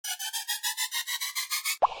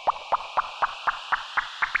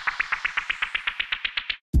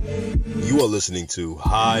You are listening to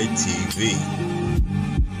High TV,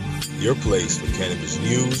 your place for cannabis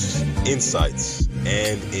news, insights,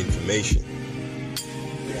 and information.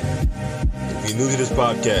 If you're new to this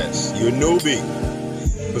podcast, you're a newbie.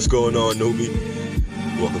 What's going on, newbie?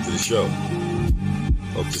 Welcome to the show.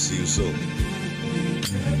 Hope to see you soon.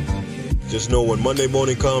 Just know when Monday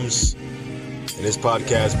morning comes and this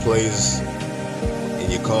podcast plays in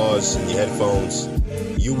your cars, in your headphones,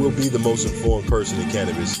 you will be the most informed person in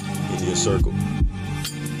cannabis in your circle.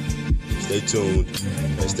 Stay tuned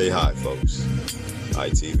and stay high, folks.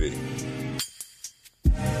 ITV.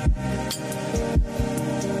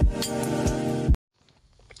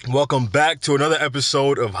 Welcome back to another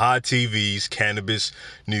episode of High TV's Cannabis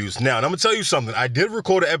News Now. And I'm going to tell you something. I did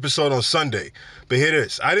record an episode on Sunday, but hear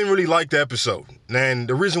this. I didn't really like the episode. And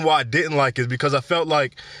the reason why I didn't like it is because I felt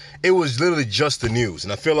like it was literally just the news.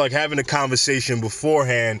 And I feel like having a conversation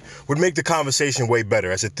beforehand would make the conversation way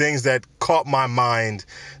better as the things that caught my mind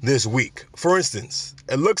this week. For instance,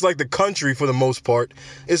 it looks like the country, for the most part,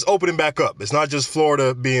 is opening back up. It's not just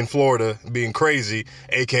Florida, being crazy,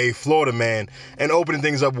 aka Florida man, and opening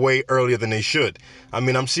things up way earlier than they should. I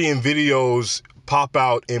mean, I'm seeing videos pop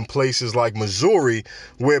out in places like Missouri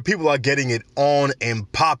where people are getting it on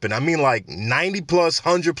and popping. I mean, like 90 plus,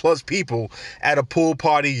 100 plus people at a pool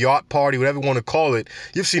party, yacht party, whatever you want to call it.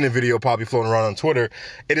 You've seen a video probably floating around on Twitter.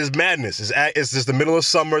 It is madness. It's just the middle of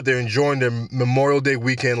summer. They're enjoying their Memorial Day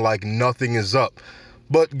weekend like nothing is up.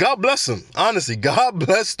 But God bless them. Honestly, God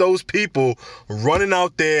bless those people running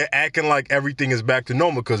out there acting like everything is back to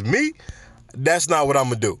normal. Because me, that's not what I'm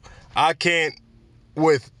going to do. I can't,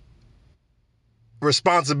 with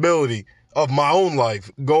responsibility of my own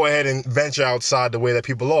life, go ahead and venture outside the way that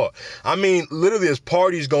people are. I mean, literally there's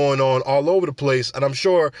parties going on all over the place, and I'm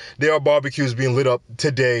sure there are barbecues being lit up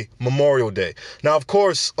today, Memorial Day. Now, of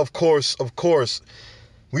course, we've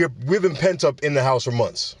been pent up in the house for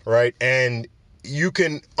months, right? And you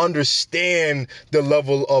can understand the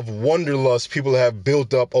level of wanderlust people have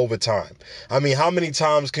built up over time. I mean, how many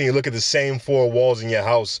times can you look at the same four walls in your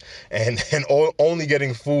house and only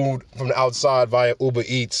getting food from the outside via Uber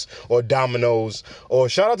Eats or Domino's? Or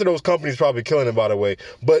shout out to those companies probably killing it, by the way.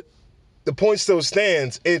 But the point still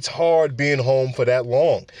stands. It's hard being home for that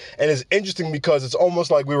long. And it's interesting because it's almost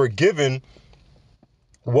like we were given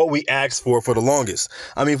what we asked for the longest.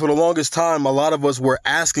 I mean, for the longest time, a lot of us were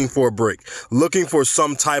asking for a break, looking for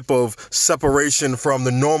some type of separation from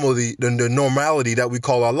the normality that we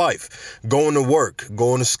call our life, going to work,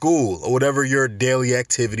 going to school, or whatever your daily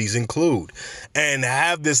activities include. And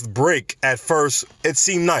have this break, at first, it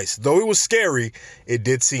seemed nice. Though it was scary, it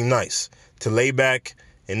did seem nice to lay back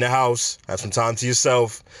in the house, have some time to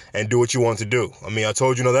yourself, and do what you want to do. I mean, I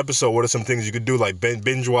told you in another episode, what are some things you could do, like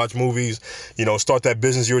binge watch movies, start that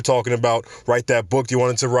business you were talking about, write that book you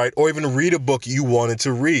wanted to write, or even read a book you wanted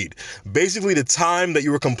to read. Basically, the time that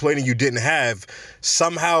you were complaining you didn't have,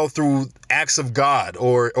 somehow through acts of God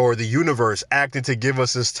or the universe acted to give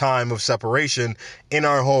us this time of separation in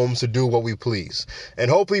our homes to do what we please. And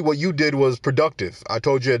hopefully what you did was productive. I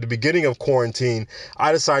told you at the beginning of quarantine,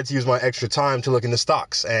 I decided to use my extra time to look into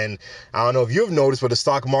stocks. And I don't know if you've noticed, but the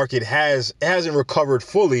stock market hasn't recovered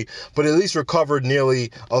fully, but at least recovered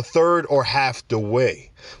nearly a third or half the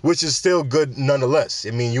way, which is still good nonetheless.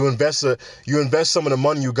 I mean, you invest some of the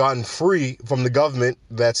money you gotten free from the government,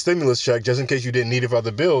 that stimulus check, just in case you didn't need it for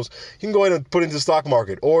other bills. You can go ahead and put it into the stock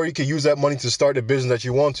market, or you can use that money to start the business that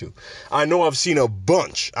you want to. I know I've seen a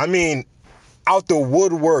bunch. I mean, out the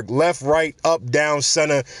woodwork, left, right, up, down,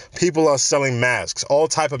 center, people are selling masks, all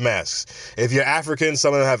type of masks. If you're African,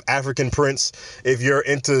 some of them have African prints. If you're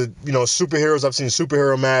into, superheroes, I've seen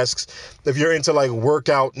superhero masks. If you're into like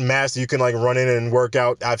workout masks, you can like run in and work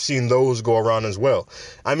out. I've seen those go around as well.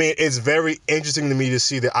 I mean, it's very interesting to me to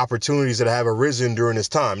see the opportunities that have arisen during this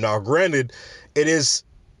time. Now, granted, it is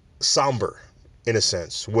somber in a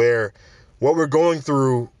sense, where what we're going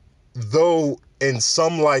through, though in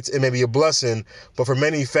some lights it may be a blessing, but for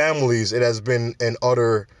many families it has been an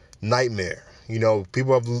utter nightmare.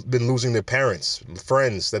 People have been losing their parents,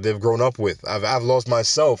 friends that they've grown up with. I've lost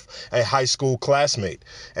myself, a high school classmate,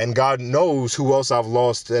 and God knows who else I've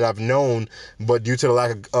lost that I've known, but due to the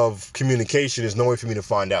lack of communication, there's no way for me to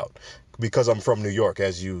find out because I'm from New York,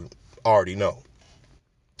 as you already know.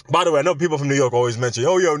 By the way, I know people from New York always mention,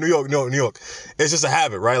 New York. It's just a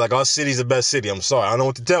habit, right? Like, our city's the best city. I'm sorry. I don't know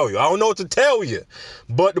what to tell you.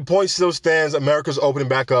 But the point still stands. America's opening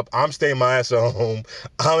back up. I'm staying my ass at home.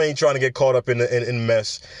 I ain't trying to get caught up in the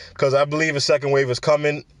mess, because I believe a second wave is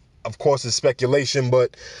coming. Of course, it's speculation,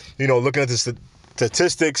 but, looking at the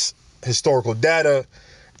statistics, historical data,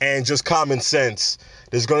 and just common sense,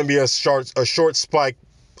 there's going to be a short spike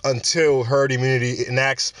until herd immunity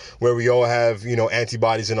enacts, where we all have,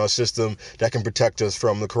 antibodies in our system that can protect us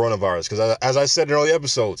from the coronavirus. Because as I said in early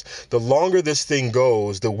episodes, the longer this thing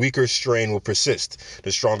goes, the weaker strain will persist.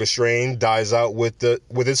 The stronger strain dies out with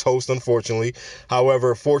its host, unfortunately.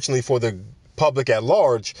 However, fortunately for the public at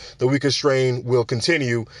large, the weaker strain will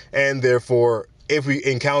continue, and therefore, if we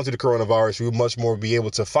encounter the coronavirus, we will much more be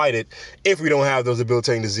able to fight it if we don't have those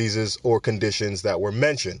debilitating diseases or conditions that were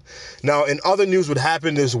mentioned. Now, in other news, what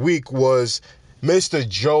happened this week was Mr.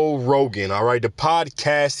 Joe Rogan, all right, the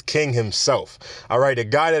podcast king himself, all right, the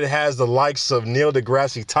guy that has the likes of Neil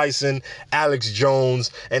deGrasse Tyson, Alex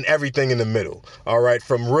Jones, and everything in the middle, all right,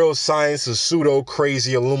 from real science to pseudo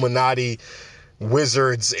crazy Illuminati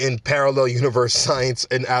wizards in parallel universe science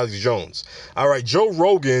and Alex Jones. All right, Joe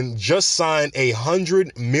Rogan just signed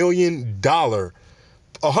 $100 million,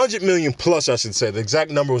 100 million plus, I should say. The exact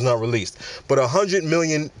number was not released, but $100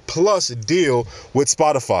 million plus deal with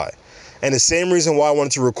Spotify. And the same reason why I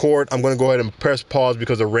wanted to record, I'm going to go ahead and press pause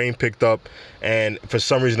because the rain picked up and for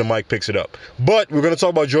some reason the mic picks it up. But we're going to talk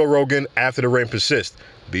about Joe Rogan after the rain persists.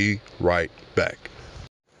 Be right back.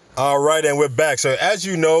 All right, and we're back. So as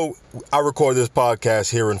you know, I record this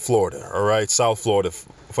podcast here in Florida, all right? South Florida,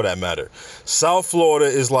 for that matter. South Florida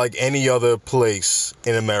is like any other place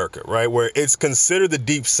in America, right? Where it's considered the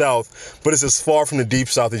deep South, but it's as far from the deep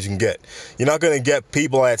South as you can get. You're not going to get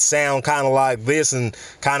people that sound kind of like this and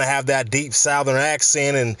kind of have that deep Southern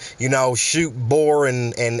accent and, shoot boar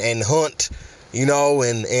and hunt,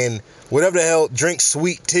 and whatever the hell, drink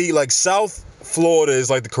sweet tea. Like South Florida is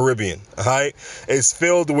like the Caribbean, all right? It's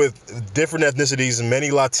filled with different ethnicities, many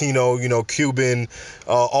Latino, Cuban,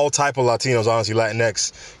 all type of Latinos, honestly,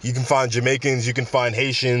 Latinx. You can find Jamaicans, you can find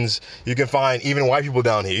Haitians, you can find even white people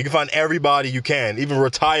down here. You can find everybody you can. Even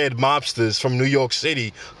retired mobsters from New York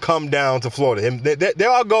City come down to Florida.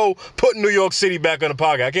 There I go, putting New York City back on the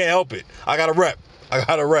pocket. I can't help it. I got to rep.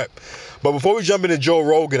 But before we jump into Joe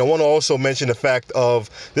Rogan, I want to also mention the fact of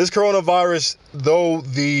this coronavirus, though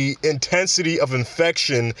the intensity of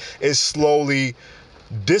infection is slowly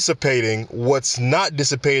dissipating, what's not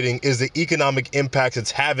dissipating is the economic impact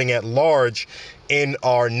it's having at large in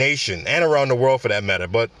our nation and around the world for that matter.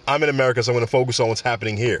 But I'm in America, so I'm going to focus on what's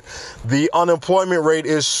happening here. The unemployment rate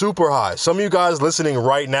is super high. Some of you guys listening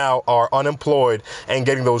right now are unemployed and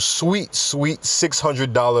getting those sweet, sweet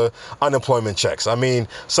 $600 unemployment checks. I mean,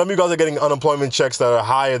 some of you guys are getting unemployment checks that are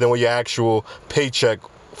higher than what your actual paycheck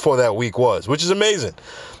for that week was, which is amazing.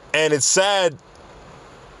 And it's sad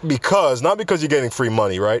because, not because you're getting free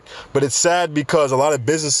money, right? But it's sad because a lot of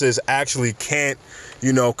businesses actually can't,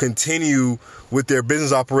 continue with their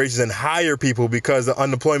business operations and hire people because the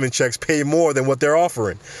unemployment checks pay more than what they're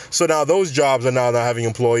offering. So now those jobs are now not having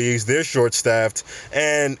employees, they're short-staffed,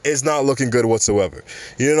 and it's not looking good whatsoever.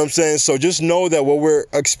 You know what I'm saying? So just know that what we're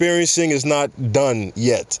experiencing is not done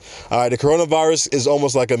yet. All right, the coronavirus is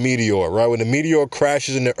almost like a meteor, right? When the meteor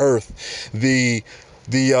crashes into Earth, the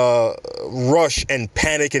rush and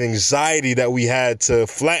panic and anxiety that we had to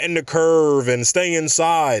flatten the curve and stay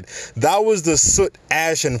inside, that was the soot,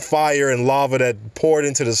 ash, and fire and lava that poured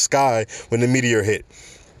into the sky when the meteor hit.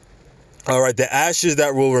 All right, the ashes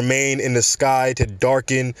that will remain in the sky to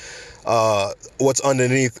darken what's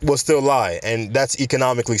underneath will still lie, and that's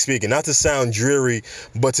economically speaking. Not to sound dreary,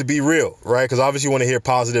 but to be real, right? Because obviously you want to hear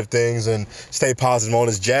positive things and stay positive on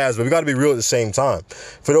this jazz, but we got to be real at the same time.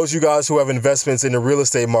 For those of you guys who have investments in the real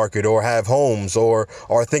estate market or have homes or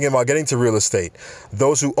are thinking about getting to real estate,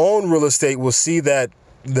 those who own real estate will see that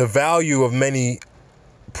the value of many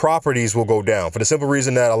properties will go down for the simple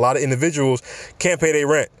reason that a lot of individuals can't pay their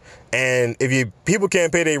rent. And if people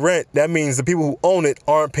can't pay their rent, that means the people who own it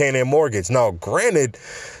aren't paying their mortgage. Now, granted,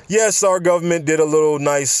 yes, our government did a little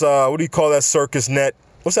nice, what do you call that circus net?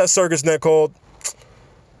 What's that circus net called?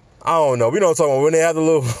 I don't know. We don't talk about when they have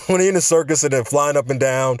when they're in the circus and they're flying up and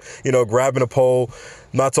down, grabbing a pole.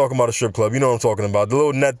 I'm not talking about a strip club. You know what I'm talking about. The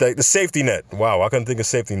little net, the safety net. Wow, I couldn't think of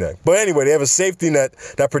safety net. But anyway, they have a safety net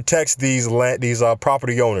that protects these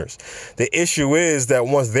property owners. The issue is that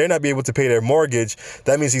once they're not be able to pay their mortgage,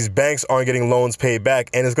 that means these banks aren't getting loans paid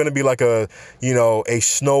back. And it's going to be like a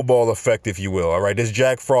snowball effect, if you will. All right, this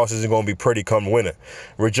Jack Frost isn't going to be pretty come winter.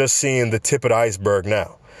 We're just seeing the tip of the iceberg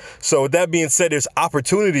now. So with that being said, there's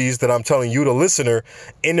opportunities that I'm telling you, the listener,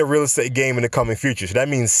 in the real estate game in the coming future. So that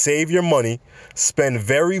means save your money, spend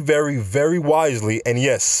very, very, very wisely. And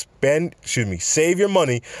yes, save your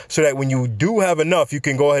money so that when you do have enough, you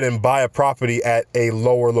can go ahead and buy a property at a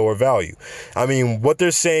lower value. I mean, what they're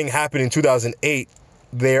saying happened in 2008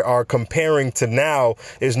 they are comparing to now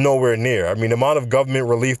is nowhere near. I mean, the amount of government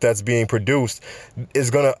relief that's being produced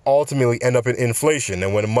is going to ultimately end up in inflation.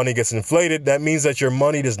 And when the money gets inflated, that means that your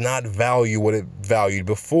money does not value what it valued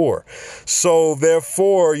before. So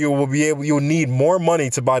therefore, you'll need more money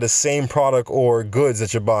to buy the same product or goods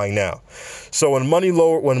that you're buying now. So when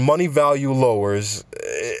money value lowers,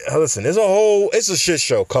 listen, it's a shit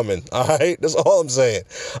show coming. All right, that's all I'm saying.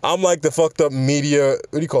 I'm like the fucked up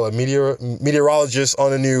meteorologist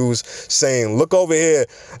on the news saying, look over here.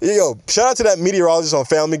 Yo, shout out to that meteorologist on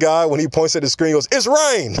Family Guy when he points at the screen and goes, it's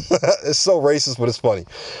rain. It's so racist, but it's funny.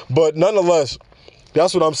 But nonetheless,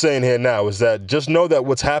 that's what I'm saying here now, is that just know that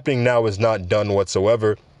what's happening now is not done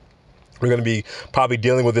whatsoever. We're going to be probably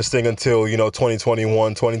dealing with this thing until,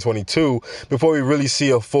 2021, 2022, before we really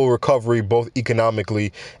see a full recovery, both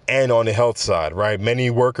economically and on the health side, right?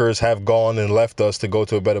 Many workers have gone and left us to go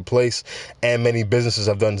to a better place, and many businesses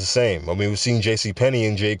have done the same. I mean, we've seen JCPenney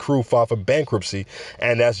and J. Crew file for bankruptcy,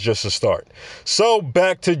 and that's just a start. So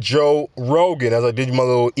back to Joe Rogan, as I did my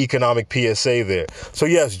little economic PSA there. So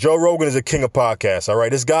yes, Joe Rogan is a king of podcasts, all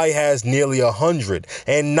right? This guy has nearly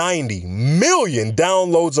 190 million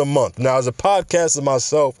downloads a month. Now, as a podcaster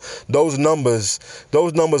myself, those numbers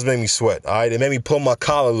make me sweat, all right? They made me pull my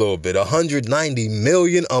collar a little bit. 190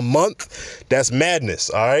 million a month, that's madness,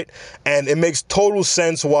 all right? And it makes total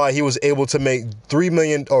sense why he was able to make $3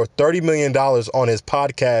 million or $30 million on his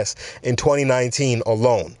podcast in 2019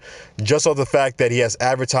 alone. Just off the fact that he has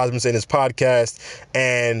advertisements in his podcast,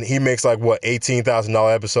 and he makes like, what,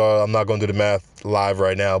 $18,000 episode. I'm not going to do the math live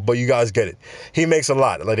right now, but you guys get it. He makes a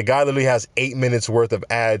lot. Like, the guy literally has 8 minutes worth of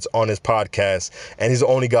ads on his podcast, and he's the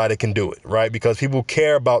only guy that can do it, right? Because people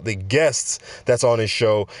care about the guests that's on his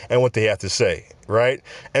show and what they have to say, right?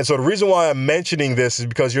 And so the reason why I'm mentioning this is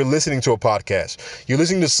because you're listening to a podcast. You're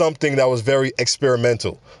listening to something that was very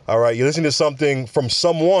experimental, all right? You're listening to something from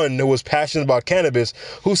someone who was passionate about cannabis,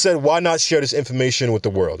 who said, why not share this information with the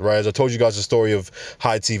world, right? As I told you guys the story of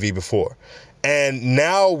High TV before. And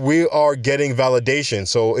now we are getting validation.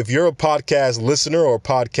 So if you're a podcast listener or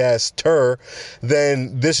podcaster,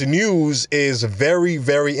 then this news is very,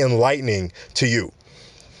 very enlightening to you.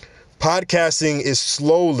 Podcasting is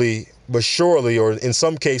slowly but surely, or in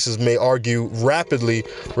some cases may argue rapidly,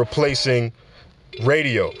 replacing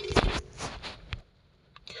radio.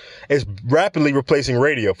 It's rapidly replacing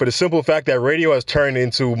radio, for the simple fact that radio has turned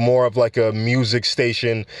into more of like a music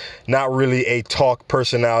station, not really a talk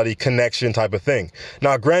personality connection type of thing.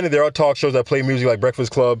 Now, granted, there are talk shows that play music like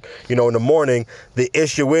Breakfast Club, in the morning. The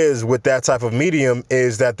issue is with that type of medium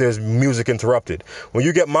is that there's music interrupted. When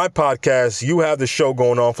you get my podcast, you have the show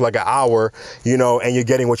going on for like an hour, and you're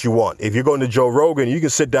getting what you want. If you're going to Joe Rogan, you can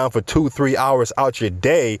sit down for 2-3 hours out your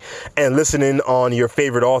day and listen in on your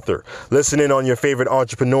favorite author, listen in on your favorite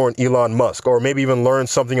entrepreneur, Elon Musk, or maybe even learn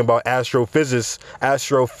something about astrophysics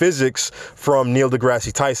from Neil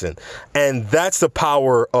deGrasse Tyson. And that's the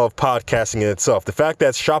power of podcasting in itself. The fact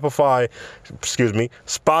that Spotify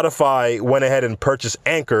went ahead and purchased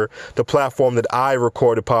Anchor, the platform that I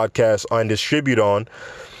record a podcast and distribute on.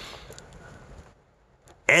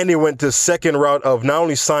 And they went the second route of not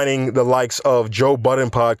only signing the likes of Joe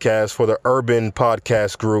Budden podcast for the Urban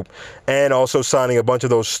Podcast Group, and also signing a bunch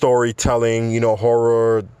of those storytelling,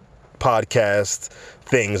 horror podcast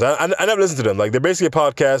things. I never listened to them. Like, they're basically a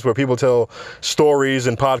podcast where people tell stories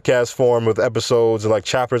in podcast form with episodes and like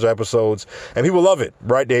chapters or episodes, and people love it,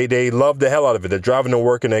 right? They love the hell out of it. They're driving to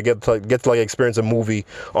work and they get to experience a movie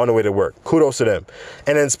on the way to work. Kudos to them.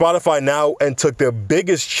 And then Spotify now and took their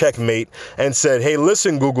biggest checkmate and said, hey,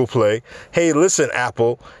 listen, Google Play. Hey, listen,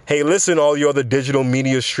 Apple. Hey, listen, all your other digital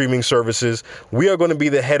media streaming services. We are going to be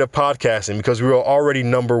the head of podcasting because we are already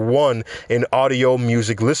number one in audio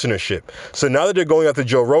music listenership. So now that they're going after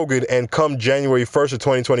Joe Rogan, and come January 1st of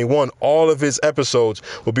 2021, all of his episodes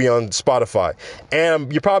will be on Spotify.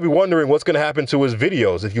 And you're probably wondering what's going to happen to his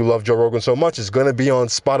videos. If you love Joe Rogan so much, it's going to be on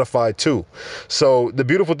Spotify too. So the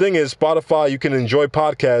beautiful thing is Spotify, you can enjoy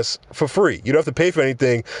podcasts for free. You don't have to pay for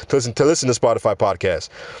anything to listen to Spotify podcasts.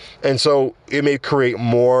 And so it may create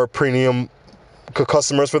more premium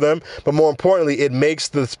customers for them, but more importantly, it makes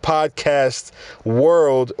this podcast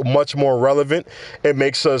world much more relevant. It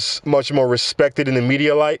makes us much more respected in the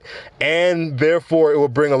media light, and therefore it will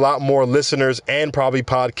bring a lot more listeners and probably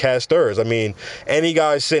podcasters. I mean, any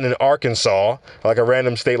guy sitting in Arkansas, like a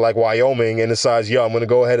random state like Wyoming, and decides, yo, I'm going to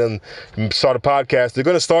go ahead and start a podcast, they're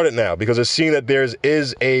going to start it now because they're seeing that there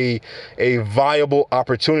is a viable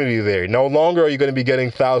opportunity there. No longer are you going to be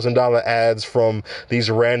getting $1,000 ads from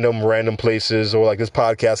these random places or like this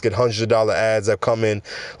podcast get hundreds of dollar ads that come in.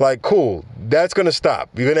 Like, cool. That's going to stop.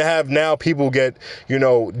 You're going to have now people get,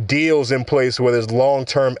 deals in place where there's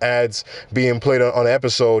long-term ads being played on an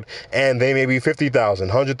episode, and they may be $50,000,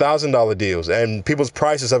 $100,000 deals, and people's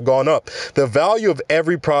prices have gone up. The value of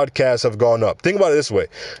every podcast have gone up. Think about it this way.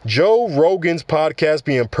 Joe Rogan's podcast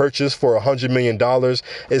being purchased for $100 million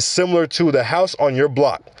is similar to the house on your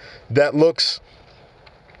block that looks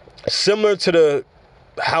similar to the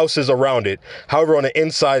houses around it. However, on the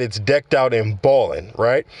inside, it's decked out and balling,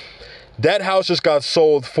 right? That house just got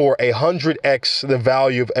sold for 100x the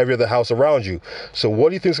value of every other house around you. So what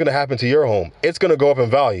do you think is going to happen to your home? It's going to go up in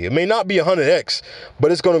value. It may not be 100x,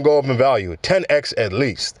 but it's going to go up in value, 10x at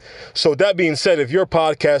least. So that being said, if you're a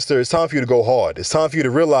podcaster, it's time for you to go hard. It's time for you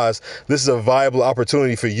to realize this is a viable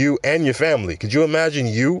opportunity for you and your family. Could you imagine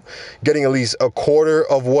you getting at least a quarter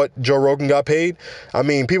of what Joe Rogan got paid? I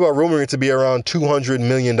mean, people are rumoring it to be around $200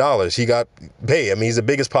 million. He got paid. I mean, he's the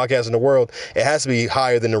biggest podcast in the world. It has to be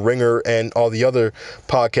higher than The Ringer and all the other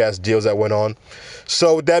podcast deals that went on.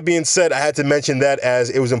 So with that being said, I had to mention that as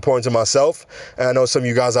it was important to myself. And I know some of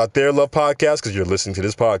you guys out there love podcasts because you're listening to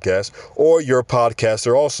this podcast, or you're a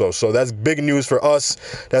podcaster also. So that's big news for us.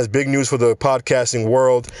 That's big news for the podcasting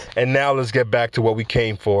world. And now let's get back to what we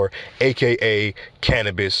came for, aka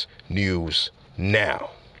Cannabis News Now.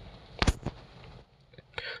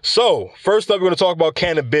 So, first up, we're going to talk about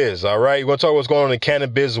cannabis, all right? We're going to talk about what's going on in the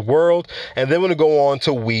cannabis world, and then we're going to go on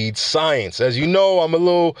to weed science. As you know, I'm a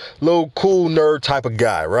little cool nerd type of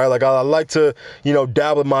guy, right? Like, I like to,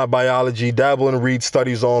 dabble in my biology, dabble and read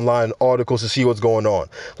studies online, articles to see what's going on.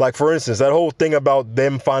 Like, for instance, that whole thing about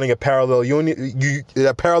them finding a parallel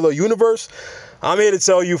universe, I'm here to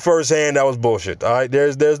tell you firsthand that was bullshit, all right?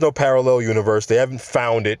 There's no parallel universe. They haven't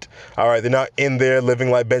found it, all right? They're not in there living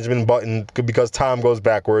like Benjamin Button because time goes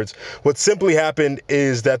backwards. What simply happened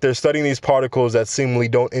is that they're studying these particles that seemingly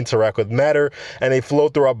don't interact with matter, and they flow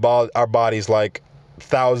through our bodies like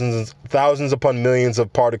thousands upon millions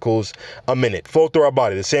of particles a minute flow through our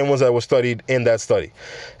body, the same ones that were studied in that study.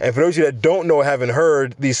 And for those of you that don't know, haven't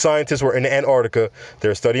heard, these scientists were in Antarctica.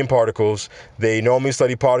 They're studying particles. They normally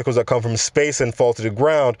study particles that come from space and fall to the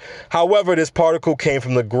ground. However, this particle came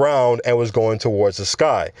from the ground and was going towards the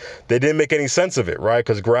sky. They didn't make any sense of it, right?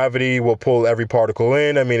 Because gravity will pull every particle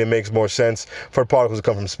in. I mean, it makes more sense for particles to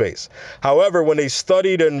come from space. However, when they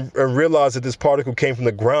studied and realized that this particle came from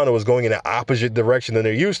the ground and was going in the opposite direction than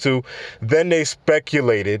they're used to, then they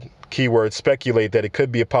speculated, keyword speculate, that it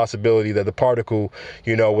could be a possibility that the particle,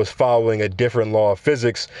 was following a different law of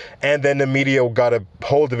physics. And then the media got a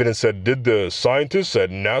hold of it and said, did the scientists at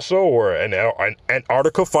NASA or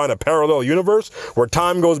Antarctica find a parallel universe where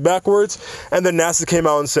time goes backwards? And then NASA came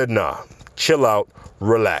out and said, nah, chill out.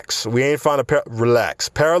 Relax. We ain't find relax.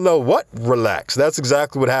 Parallel what? Relax. That's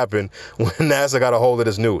exactly what happened when NASA got a hold of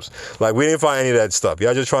this news. Like, we didn't find any of that stuff.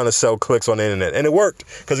 Y'all just trying to sell clicks on the internet. And it worked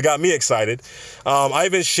because it got me excited. I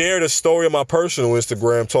even shared a story on my personal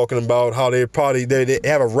Instagram talking about how they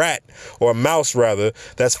have a rat, or a mouse rather,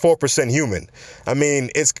 that's 4% human. I mean,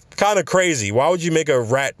 it's kind of crazy. Why would you make a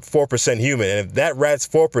rat 4% human? And if that rat's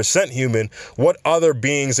 4% human, what other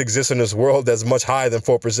beings exist in this world that's much higher than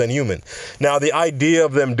 4% human? Now, the idea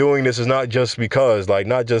of them doing this is not just because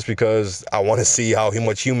I want to see how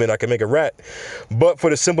much human I can make a rat, but for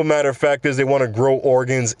the simple matter of fact is they want to grow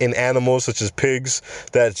organs in animals such as pigs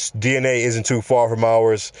that DNA isn't too far from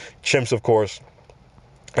ours, chimps of course,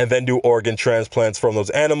 and then do organ transplants from those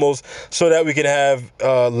animals so that we can have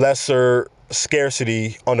lesser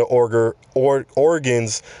scarcity on the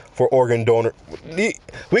organs for organ donor.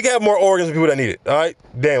 We can have more organs for people that need it, all right?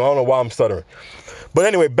 Damn, I don't know why I'm stuttering. But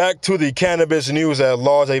anyway, back to the cannabis news at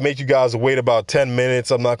large. I make you guys wait about 10 minutes.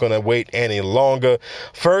 I'm not going to wait any longer.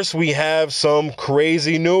 First, we have some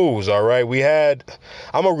crazy news, all right?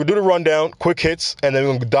 I'm going to do the rundown, quick hits, and then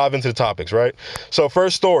we're going to dive into the topics, right? So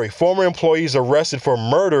first story, former employees arrested for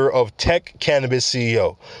murder of tech cannabis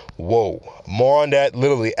CEO. Whoa. More on that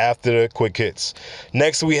literally after the quick hits.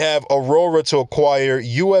 Next, we have Aurora to acquire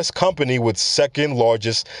U.S. company with second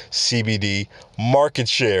largest CBD market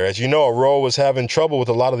share. As you know, Aurora was having trouble with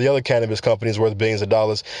a lot of the other cannabis companies worth billions of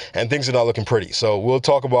dollars, and things are not looking pretty. So we'll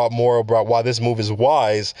talk more about why this move is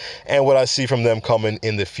wise and what I see from them coming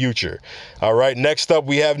in the future. All right, next up,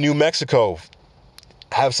 we have New Mexico.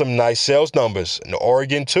 Have some nice sales numbers. In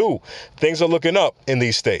Oregon, too. Things are looking up in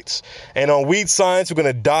these states. And on weed science, we're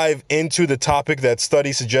going to dive into the topic that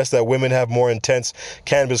studies suggest that women have more intense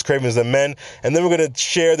cannabis cravings than men. And then we're going to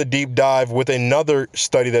share the deep dive with another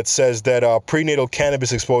study that says that prenatal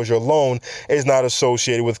cannabis exposure alone is not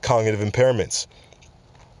associated with cognitive impairments,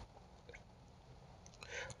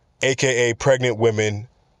 aka pregnant women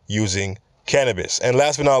using cannabis. And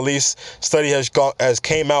last but not least, study has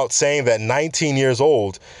came out saying that 19 years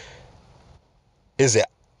old is the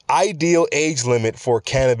ideal age limit for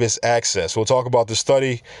cannabis access. We'll talk about the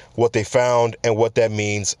study, what they found, and what that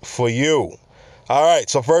means for you. All right,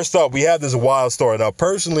 so first up, we have this wild story. Now,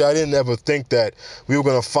 personally, I didn't ever think that we were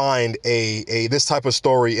going to find this type of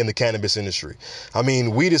story in the cannabis industry. I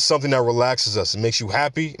mean, weed is something that relaxes us. It makes you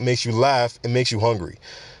happy, it makes you laugh, it makes you hungry.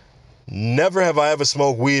 Never have I ever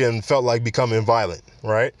smoked weed and felt like becoming violent,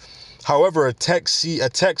 right? However, a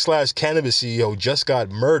tech/cannabis CEO just got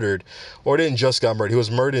murdered, or didn't just got murdered. He was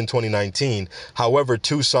murdered in 2019. However,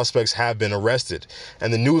 2 suspects have been arrested.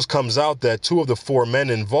 And the news comes out that 2 of the 4 men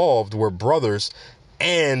involved were brothers,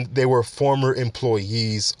 and they were former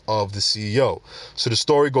employees of the CEO. So the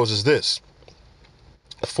story goes as this.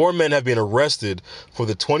 4 men have been arrested for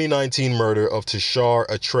the 2019 murder of Tashar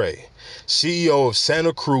Atre, CEO of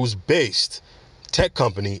Santa Cruz-based tech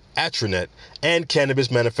company Atranet and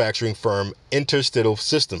cannabis manufacturing firm Interstitial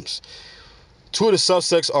Systems. 2 of the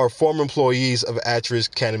suspects are former employees of Atrat's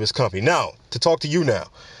cannabis company. Now, to talk to you now,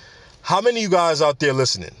 how many of you guys out there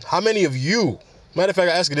listening, how many of you, matter of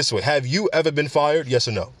fact, I ask you this way, have you ever been fired? Yes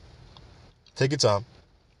or no? Take your time.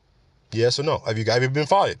 Yes or no? Have you ever been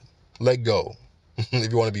fired? Let go,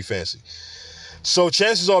 if you want to be fancy. So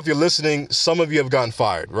chances are, if you're listening, some of you have gotten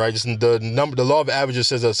fired, right? Just the law of averages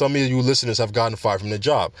says that some of you listeners have gotten fired from their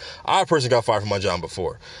job. I personally got fired from my job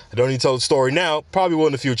before. I don't need to tell the story now, probably will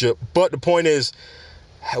in the future. But the point is,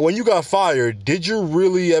 when you got fired, did you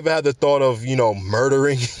really ever have the thought of,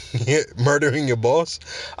 murdering your boss?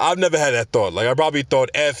 I've never had that thought. Like, I probably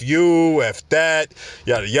thought, F you, F that,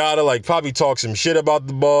 yada, yada. Like, probably talk some shit about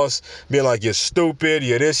the boss, being like, you're stupid,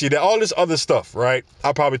 you're this, you're that, all this other stuff, right?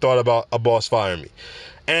 I probably thought about a boss firing me.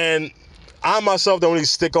 And I myself don't really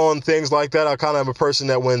stick on things like that. I kind of am a person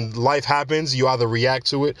that when life happens, you either react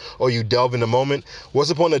to it or you delve in the moment. What's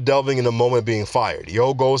the point of delving in the moment of being fired? Your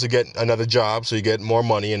whole goal is to get another job so you get more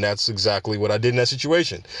money, and that's exactly what I did in that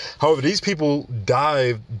situation. However, these people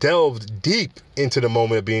delved deep into the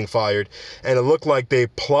moment of being fired, and it looked like they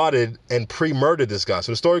plotted and pre-murdered this guy.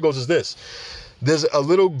 So the story goes as this. There's a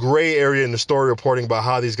little gray area in the story reporting about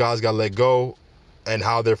how these guys got let go and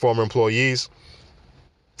how they're former employees.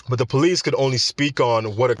 But the police could only speak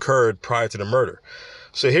on what occurred prior to the murder.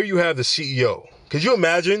 So here you have the CEO. Could you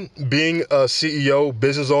imagine being a CEO,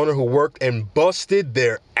 business owner who worked and busted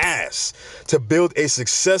their ass to build a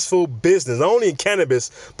successful business, not only in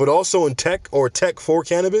cannabis, but also in tech or tech for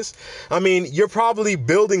cannabis? I mean, you're probably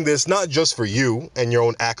building this not just for you and your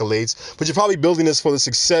own accolades, but you're probably building this for the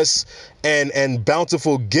success and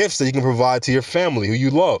bountiful gifts that you can provide to your family who you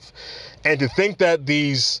love. And to think that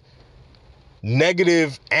these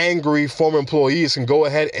negative, angry former employees can go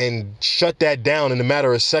ahead and shut that down in a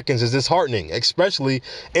matter of seconds is disheartening, especially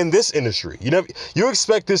in this industry. You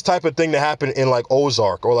expect this type of thing to happen in like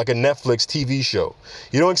Ozark or like a Netflix TV show.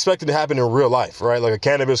 You don't expect it to happen in real life, right? Like a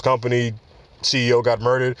cannabis company CEO got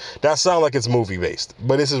murdered. That sounds like it's movie based,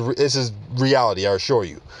 but this is reality, I assure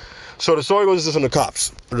you. So the story goes as this from the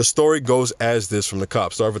cops. The story goes as this from the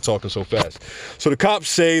cops. Sorry for talking so fast. So the cops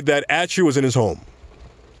say that Atre was in his home.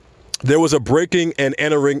 There was a breaking and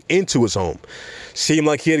entering into his home. Seemed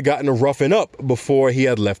like he had gotten a roughing up before he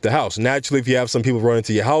had left the house. Naturally, if you have some people run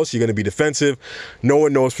into your house, you're going to be defensive. No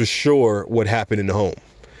one knows for sure what happened in the home.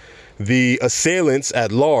 The assailants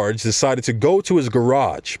at large decided to go to his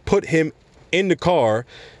garage, put him in the car,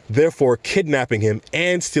 therefore kidnapping him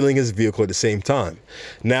and stealing his vehicle at the same time.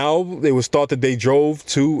 Now, it was found that they drove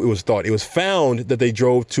to one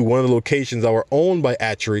of the locations that were owned by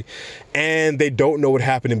Atre, and they don't know what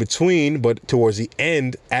happened in between, but towards the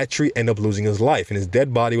end, Atre ended up losing his life, and his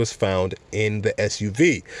dead body was found in the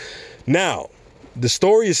SUV. Now, the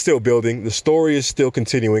story is still building, the story is still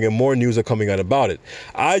continuing, and more news are coming out about it.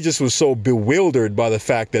 I just was so bewildered by the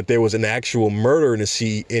fact that there was an actual murder in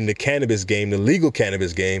the cannabis game, the legal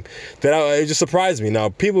cannabis game, that it just surprised me. Now,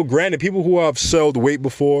 people who have sold weight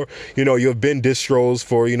before, you have been distros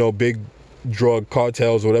for, big drug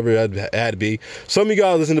cartels, whatever it had to be. Some of you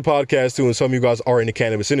guys listen to podcasts too, and some of you guys are in the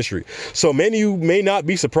cannabis industry. So many of you may not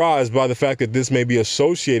be surprised by the fact that this may be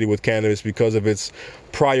associated with cannabis because of its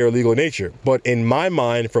prior legal nature. But in my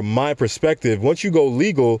mind, from my perspective, once you go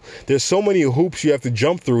legal, there's so many hoops you have to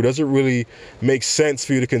jump through. It doesn't really make sense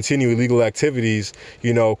for you to continue illegal activities,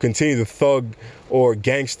 continue the thug or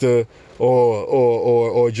gangster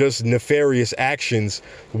or just nefarious actions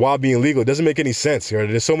while being legal. It doesn't make any sense. Right?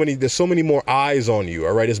 There's so many more eyes on you.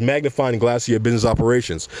 All right, it's magnifying glass of your business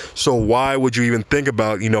operations. So why would you even think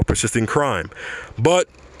about persisting crime? But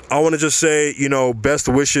I want to just say, best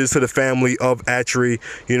wishes to the family of Atri.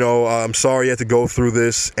 I'm sorry you had to go through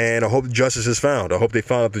this, and I hope justice is found. I hope they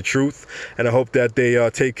found out the truth, and I hope that they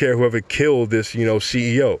take care of whoever killed this,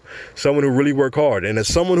 CEO. Someone who really worked hard. And as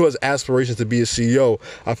someone who has aspirations to be a CEO,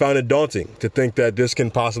 I found it daunting to think that this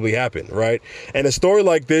can possibly happen, right? And a story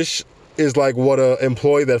like this is like what an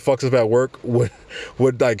employee that fucks up at work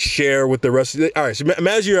would like share with the rest of the. All right, so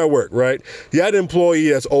imagine you're at work, right? You had an employee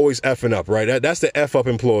that's always effing up, right? That's the F up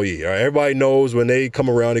employee, all right? Everybody knows when they come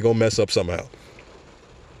around, they're going to mess up somehow.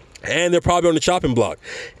 And they're probably on the chopping block.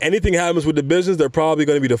 Anything happens with the business, they're probably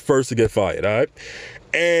going to be the first to get fired, all right?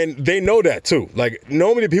 And they know that too. Like,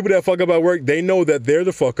 normally the people that fuck up at work, they know that they're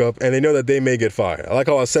the fuck up and they know that they may get fired. I like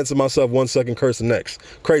how I censor myself 1 second, curse the next.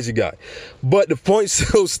 Crazy guy. But the point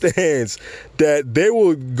still stands that they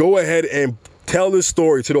will go ahead and tell this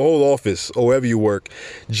story to the whole office or wherever you work,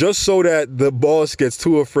 just so that the boss gets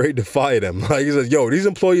too afraid to fire them. Like, he says, yo, these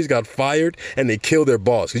employees got fired and they killed their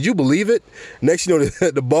boss. Could you believe it? Next,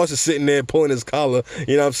 the boss is sitting there pulling his collar,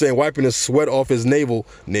 wiping his sweat off his navel.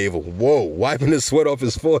 Whoa, wiping his sweat off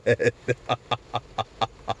his forehead.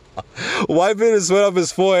 Wiping his sweat off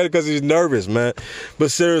his forehead because he's nervous, man.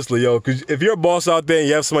 But seriously, yo, cause if you're a boss out there and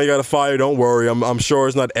you have somebody you got to fire, don't worry. I'm sure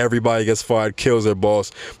it's not everybody gets fired, kills their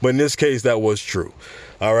boss. But in this case, that was true.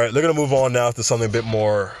 All right, we're going to move on now to something a bit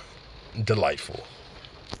more delightful.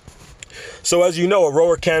 So as you know,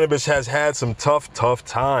 Aurora Cannabis has had some tough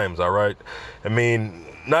times, all right? I mean,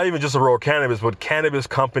 not even just Aurora Cannabis, but cannabis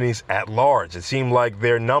companies at large. It seemed like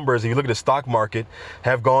their numbers, if you look at the stock market,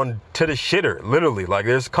 have gone to the shitter, literally. Like,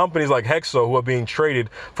 there's companies like Hexo who are being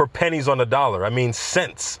traded for pennies on the dollar. I mean,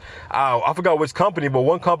 cents. I forgot which company, but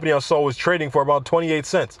one company I saw was trading for about 28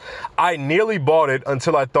 cents. I nearly bought it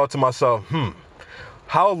until I thought to myself,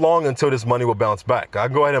 how long until this money will bounce back? I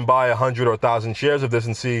can go ahead and buy 100 or 1,000 shares of this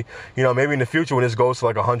and see, maybe in the future when this goes to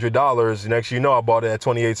like $100, next I bought it at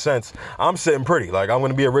 28 cents. I'm sitting pretty. Like, I'm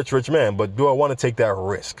going to be a rich man, but do I want to take that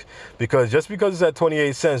risk? Because just because it's at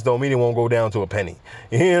 28 cents don't mean it won't go down to a penny.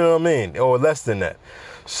 You know what I mean? Or less than that.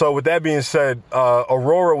 So with that being said,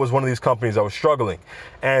 Aurora was one of these companies that was struggling.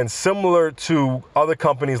 And similar to other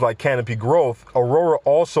companies like Canopy Growth, Aurora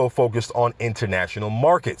also focused on international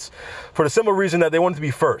markets for the simple reason that they wanted to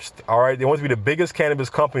be first. All right. They wanted to be the biggest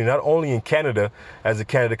cannabis company, not only in Canada, as the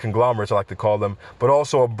Canada conglomerates I like to call them, but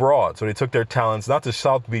also abroad. So they took their talents, not to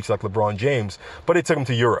South Beach like LeBron James, but they took them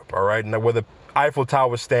to Europe. All right. And where the Eiffel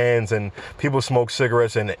Tower stands and people smoke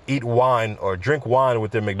cigarettes and eat wine or drink wine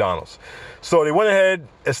with their McDonald's. So they went ahead,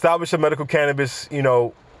 established a medical cannabis,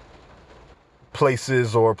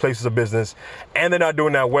 places of business, and they're not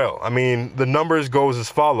doing that well. I mean, the numbers goes as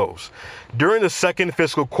follows. During the second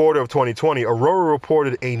fiscal quarter of 2020, Aurora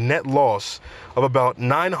reported a net loss of about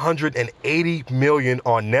 $980 million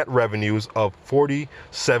on net revenues of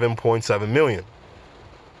 $47.7 million.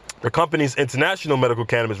 The company's international medical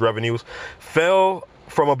cannabis revenues fell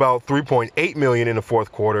from about $3.8 million in the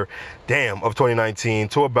fourth quarter, of 2019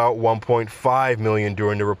 to about $1.5 million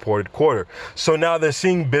during the reported quarter. So now they're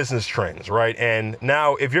seeing business trends, right? And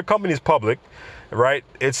now if your company is public, right,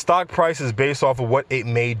 its stock price is based off of what it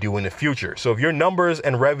may do in the future. So if your numbers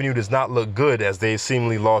and revenue does not look good, as they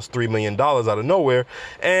seemingly lost $3 million out of nowhere,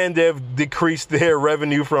 and they've decreased their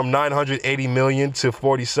revenue from $980 million to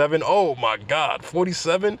 47, oh my God,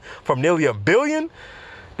 47 from nearly $1 billion?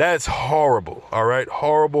 That's horrible, all right?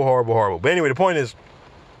 Horrible. But anyway, the point is,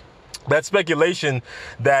 that speculation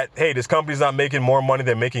that, hey, this company's not making more money,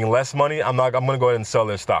 they're making less money, I'm going to go ahead and sell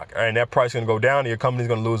their stock. All right, and that price is going to go down, and your company's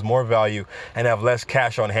going to lose more value and have less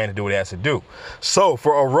cash on hand to do what it has to do. So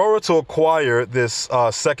for Aurora to acquire this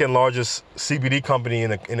second largest CBD company in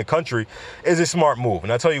the country is a smart move,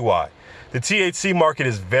 and I'll tell you why. The THC market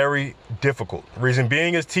is very difficult. Reason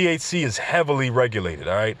being is THC is heavily regulated,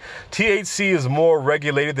 all right? THC is more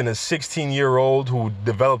regulated than a 16-year-old who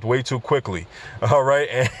developed way too quickly, all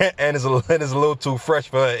right? And is a little too fresh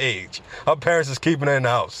for her age. Her parents is keeping her in the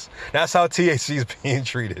house. That's how THC is being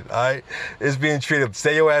treated, all right? It's being treated,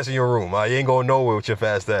 stay your ass in your room. You ain't going nowhere with your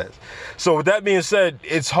fast ass. So with that being said,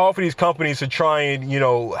 it's hard for these companies to try and,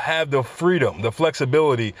 have the freedom, the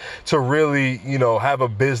flexibility to really, have a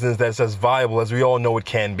business that's as viable as we all know it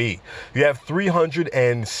can be. You have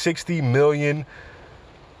 360 million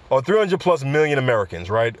or 300 plus million Americans,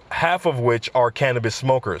 right? Half of which are cannabis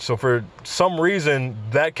smokers. So for some reason,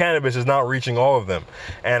 that cannabis is not reaching all of them.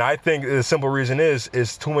 And I think the simple reason is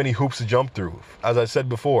too many hoops to jump through. As I said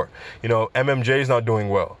before, MMJ is not doing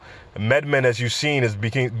well. MedMen, as you've seen, is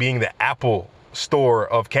being the Apple store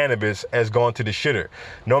of cannabis has gone to the shitter.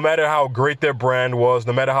 No matter how great their brand was,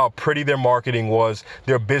 no matter how pretty their marketing was,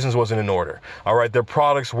 their business wasn't in order. All right, their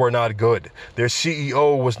products were not good. Their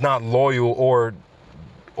CEO was not loyal or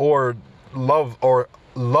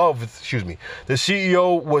the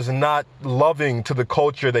CEO was not loving to the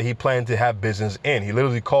culture that he planned to have business in. He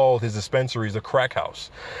literally called his dispensaries a crack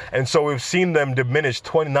house. And so we've seen them diminish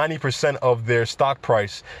 90% of their stock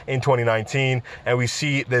price in 2019. And we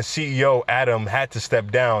see the CEO, Adam, had to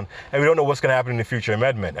step down. And we don't know what's going to happen in the future in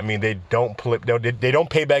MedMen. I mean, they don't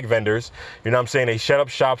pay back vendors. You know what I'm saying? They shut up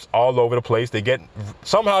shops all over the place.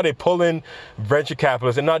 Somehow they pull in venture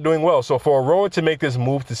capitalists and not doing well. So for Aurora to make this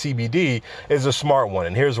move to CBD is a smart one.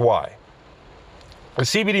 And here's why. The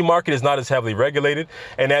CBD market is not as heavily regulated.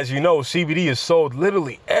 And as you know, CBD is sold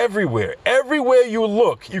literally everywhere. Everywhere you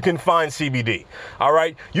look, you can find CBD. All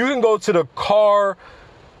right. You can go to the car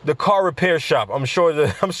repair shop. I'm sure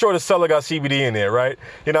the seller got CBD in there, right?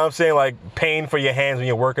 You know what I'm saying? Like pain for your hands when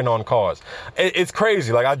you're working on cars. It's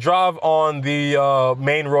crazy. Like I drive on the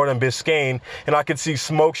main road in Biscayne and I can see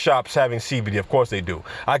smoke shops having CBD. Of course they do.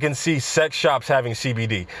 I can see sex shops having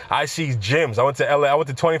CBD. I see gyms. I went to LA. I went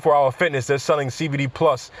to 24 Hour Fitness. They're selling CBD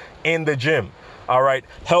Plus in the gym. All right,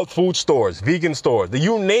 health food stores, vegan stores,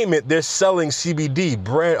 you name it, they're selling CBD.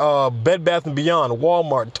 Bed Bath & Beyond,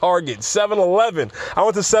 Walmart, Target, 7-Eleven. I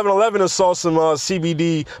went to 7-Eleven and saw some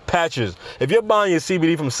CBD patches. If you're buying your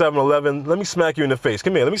CBD from 7-Eleven, let me smack you in the face.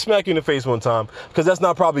 Come here, let me smack you in the face one time, because that's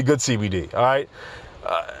not probably good CBD, all right?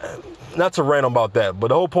 Not to rant about that, but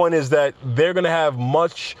the whole point is that they're going to have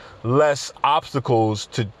much less obstacles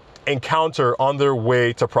to encounter on their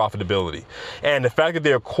way to profitability. And the fact that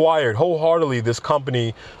they acquired wholeheartedly this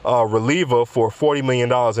company, Reliva, for $40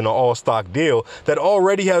 million in an all-stock deal that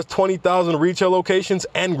already has 20,000 retail locations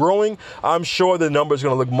and growing, I'm sure the numbers are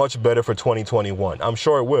going to look much better for 2021. I'm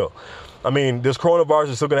sure it will. I mean, this coronavirus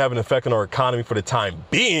is still going to have an effect on our economy for the time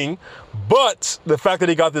being, but the fact that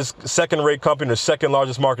they got this second-rate company, their second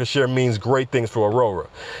largest market share, means great things for Aurora.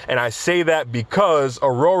 And I say that because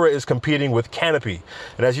Aurora is competing with Canopy.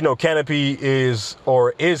 And as you know, Canopy is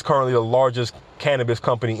currently the largest cannabis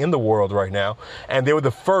company in the world right now, and they were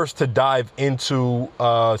the first to dive into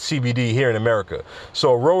CBD here in America.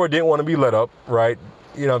 So Aurora didn't want to be let up, right?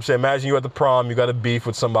 You know what I'm saying? Imagine you at the prom, you got a beef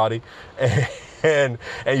with somebody, and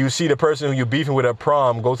you see the person who you're beefing with at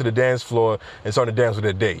prom go to the dance floor and start to dance with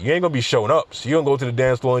their date. You ain't gonna be showing up, so you're gonna go to the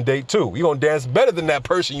dance floor and date too. You're gonna dance better than that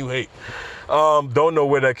person you hate. Don't know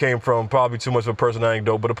where that came from, probably too much of a personal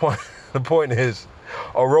anecdote, but the point is,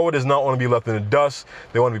 Aurora does not want to be left in the dust.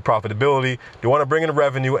 They want to be profitability, they want to bring in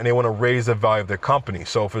revenue, and they want to raise the value of their company.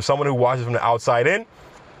 So for someone who watches from the outside in,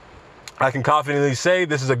 I can confidently say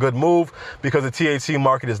this is a good move because the THC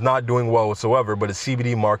market is not doing well whatsoever, but the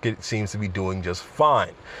CBD market seems to be doing just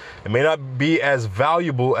fine. It may not be as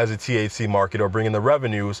valuable as the THC market or bringing the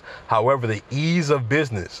revenues. However, the ease of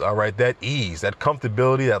business, all right, that ease, that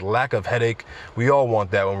comfortability, that lack of headache, we all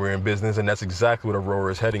want that when we're in business, and that's exactly what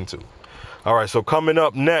Aurora is heading to. All right, so coming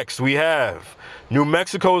up next, we have New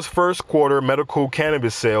Mexico's first quarter medical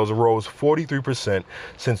cannabis sales rose 43%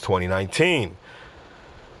 since 2019.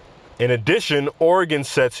 In addition, Oregon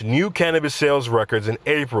sets new cannabis sales records in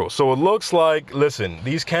April. So it looks like, listen,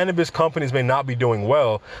 these cannabis companies may not be doing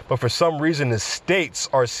well, but for some reason the states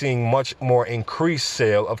are seeing much more increased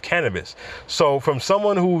sale of cannabis. So from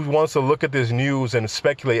someone who wants to look at this news and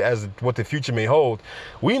speculate as what the future may hold,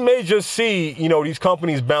 we may just see, these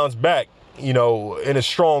companies bounce back, in a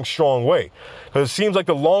strong way. Because it seems like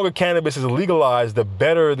the longer cannabis is legalized, the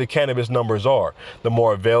better the cannabis numbers are. The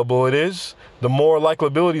more available it is, the more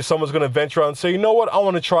likability someone's going to venture out and say, you know what, I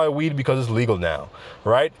want to try weed because it's legal now,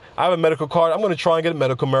 right? I have a medical card, I'm going to try and get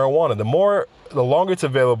medical marijuana. The longer it's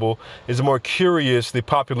available is the more curious the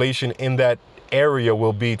population in that area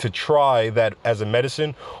will be to try that as a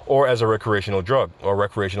medicine or as a recreational drug, or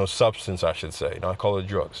recreational substance, I should say. I call it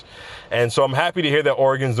drugs. And so I'm happy to hear that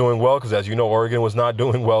Oregon's doing well, because as you know, Oregon was not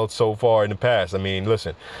doing well so far in the past. I mean,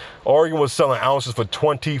 listen, Oregon was selling ounces for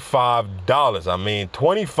 $25. I mean,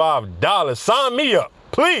 $25, sign me up.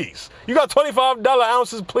 Please, you got $25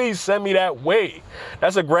 ounces, please send me that way.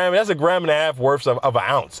 That's a gram and a half worth of an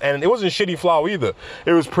ounce. And it wasn't shitty flower either.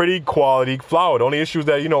 It was pretty quality flower. The only issue is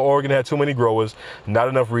that, Oregon had too many growers, not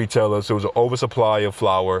enough retailers, so it was an oversupply of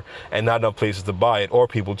flower and not enough places to buy it or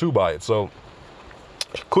people to buy it. So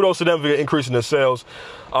kudos to them for increasing their sales.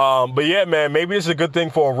 But yeah, man, maybe it's a good thing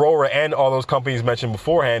for Aurora and all those companies mentioned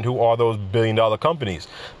beforehand, who are those billion-dollar companies.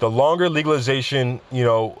 The longer legalization,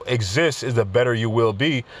 exists, is the better you will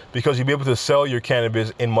be, because you'll be able to sell your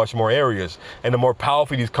cannabis in much more areas. And the more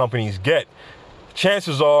powerful these companies get,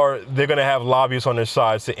 chances are they're going to have lobbyists on their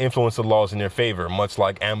sides to influence the laws in their favor, much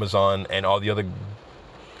like Amazon and all the other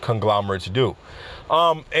conglomerates do.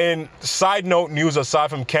 And side note news aside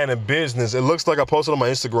from cannabis business, it looks like I posted on my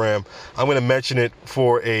Instagram. I'm going to mention it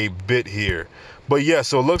for a bit here. But yeah,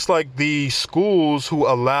 so it looks like the schools who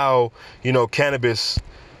allow, cannabis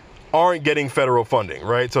aren't getting federal funding,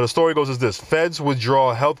 right? So the story goes as this: feds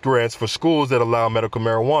withdraw health grants for schools that allow medical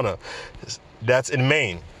marijuana. That's in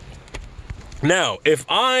Maine. Now, if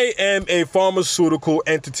I am a pharmaceutical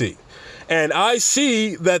entity and I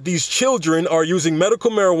see that these children are using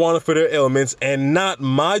medical marijuana for their ailments and not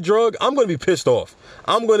my drug, I'm going to be pissed off.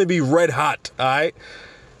 I'm going to be red hot, all right?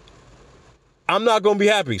 I'm not going to be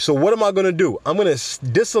happy. So what am I going to do? I'm going to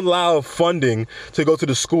disallow funding to go to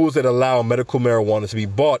the schools that allow medical marijuana to be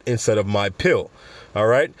bought instead of my pill. All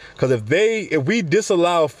right. Because if we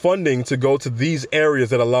disallow funding to go to these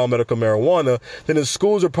areas that allow medical marijuana, then the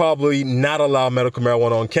schools will probably not allow medical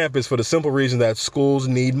marijuana on campus for the simple reason that schools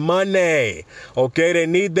need money. Okay. They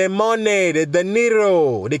need their money, the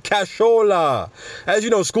dinero, the cashola. As you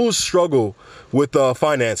know, schools struggle with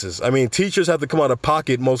finances. I mean, teachers have to come out of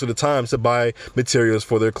pocket most of the time to buy materials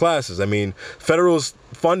for their classes. I mean, federal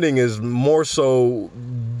funding is more so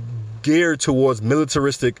geared towards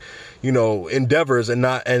militaristic, endeavors and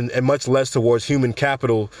much less towards human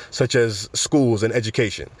capital such as schools and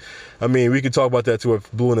education. I mean, we could talk about that to a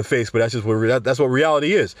blue in the face, but that's just that's what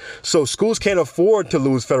reality is. So schools can't afford to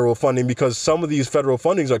lose federal funding because some of these federal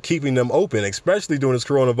fundings are keeping them open, especially during this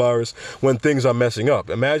coronavirus when things are messing up.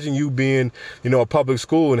 Imagine you being, a public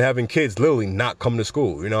school and having kids literally not come to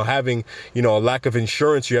school, having, a lack of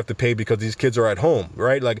insurance you have to pay because these kids are at home,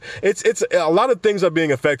 right? Like it's a lot of things are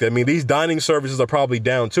being affected. I mean, these dining services are probably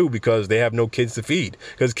down too because they have no kids to feed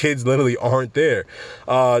because kids literally aren't there.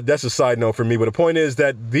 That's a side note for me. But the point is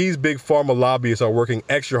that these big pharma lobbyists are working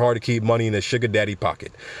extra hard to keep money in the sugar daddy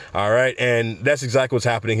pocket. All right. And that's exactly what's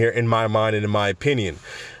happening here in my mind and in my opinion.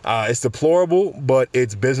 It's deplorable, but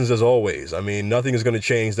it's business as always. I mean, nothing is going to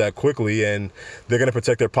change that quickly and they're going to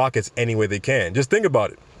protect their pockets any way they can. Just think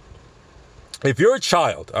about it. If you're a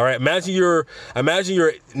child, all right, imagine you're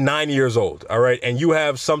 9 years old, all right, and you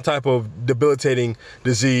have some type of debilitating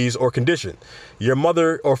disease or condition. Your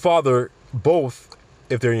mother or father, both,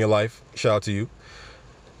 if they're in your life, shout out to you,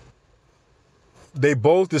 they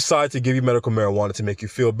both decide to give you medical marijuana to make you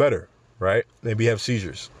feel better, right? Maybe you have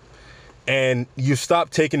seizures. And you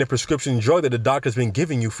stop taking the prescription drug that the doctor's been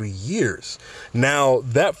giving you for years. Now,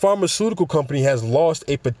 that pharmaceutical company has lost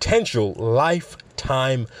a potential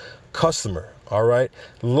lifetime customer. All right.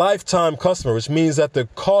 Lifetime customer, which means that the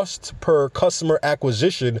cost per customer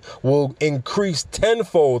acquisition will increase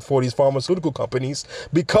tenfold for these pharmaceutical companies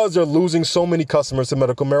because they're losing so many customers to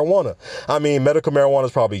medical marijuana. I mean, medical marijuana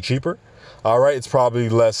is probably cheaper. All right. It's probably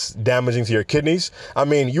less damaging to your kidneys. I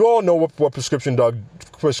mean, you all know what prescription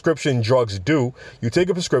drugs do. You take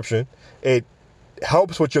a prescription, it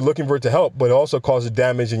helps what you're looking for it to help, but it also causes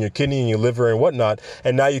damage in your kidney and your liver and whatnot.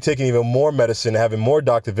 And now you're taking even more medicine, having more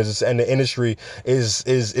doctor visits, and the industry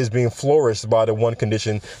is being flourished by the one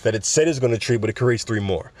condition that it said is going to treat, but it creates 3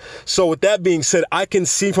 more. So with that being said, I can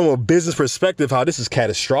see from a business perspective how this is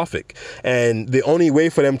catastrophic. And the only way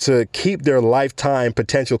for them to keep their lifetime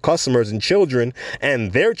potential customers and children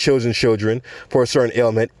and their children's children for a certain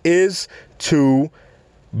ailment is to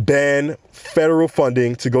ban federal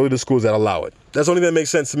funding to go to the schools that allow it. That's the only thing that makes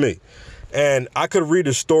sense to me. And I could read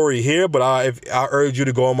the story here, but I urge you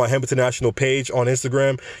to go on my Hemp International page on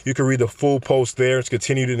Instagram. You can read the full post there. It's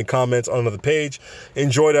continued in the comments on another page.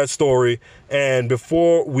 Enjoy that story. And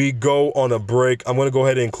before we go on a break, I'm going to go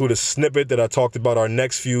ahead and include a snippet that I talked about our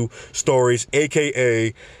next few stories,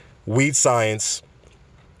 aka Weed Science.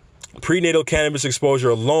 Prenatal cannabis exposure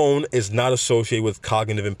alone is not associated with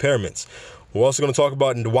cognitive impairments. We're also going to talk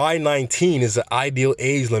about why 19 is the ideal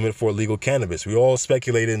age limit for legal cannabis. We all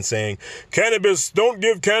speculated in saying, don't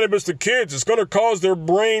give cannabis to kids. It's going to cause their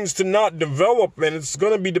brains to not develop and it's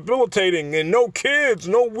going to be debilitating and no kids,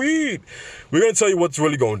 no weed. We're going to tell you what's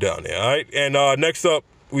really going down there, all right? And next up,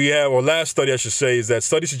 we have our last study, I should say, is that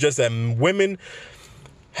studies suggest that women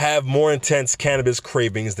have more intense cannabis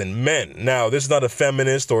cravings than men. Now, this is not a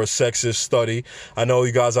feminist or a sexist study. I know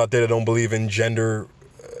you guys out there that don't believe in genders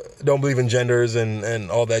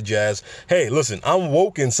and all that jazz. Hey, listen, I'm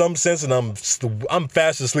woke in some sense and I'm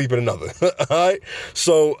fast asleep in another. All right?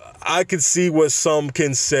 So I could see what some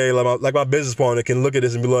can say, like my business partner can look at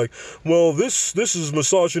this and be like, well, this is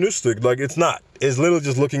misogynistic. Like, it's not. It's literally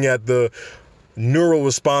just looking at the neural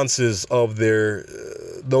responses of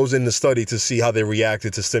those in the study to see how they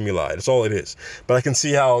reacted to stimuli. That's all it is. But I can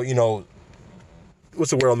see how,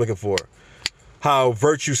 what's the word I'm looking for? how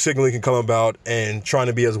virtue signaling can come about and trying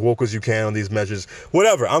to be as woke as you can on these measures.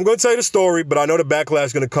 Whatever. I'm going to tell you the story, but I know the backlash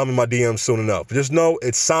is going to come in my DMs soon enough. Just know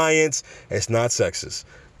it's science. It's not sexist.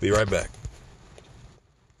 Be right back.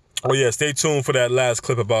 Oh, yeah, stay tuned for that last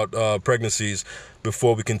clip about pregnancies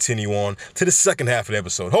before we continue on to the second half of the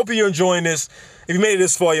episode. Hope you're enjoying this. If you made it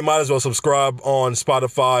this far, you might as well subscribe on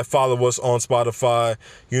Spotify, follow us on Spotify,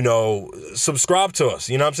 subscribe to us.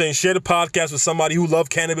 You know what I'm saying? Share the podcast with somebody who loves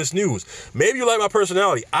cannabis news. Maybe you like my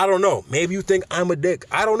personality. I don't know. Maybe you think I'm a dick.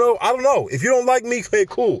 I don't know. If you don't like me, hey,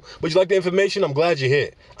 cool. But you like the information, I'm glad you're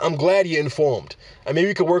here. I'm glad you're informed. And maybe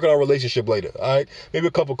we could work on our relationship later, all right? Maybe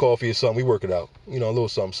a cup of coffee or something. We work it out. A little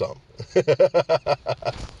something.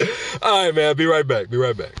 All right, man. Be right back.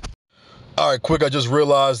 All right, quick, I just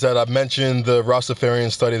realized that I mentioned the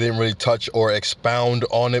Rastafarian study. They didn't really touch or expound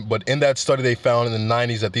on it, but in that study they found in the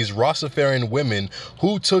 90s that these Rastafarian women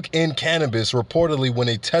who took in cannabis reportedly when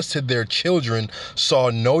they tested their children saw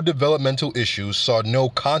no developmental issues, saw no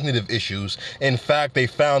cognitive issues. In fact, they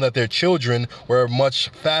found that their children were much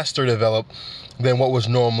faster developed than what was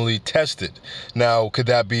normally tested. Now, could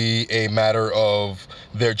that be a matter of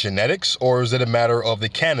their genetics, or is it a matter of the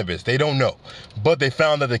cannabis? They don't know. But they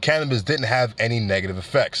found that the cannabis didn't have any negative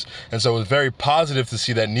effects. And so it was very positive to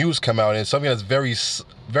see that news come out, and it's something that's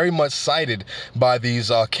very much cited by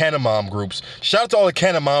these canna mom groups. Shout out to all the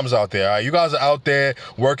canna moms out there. All right? You guys are out there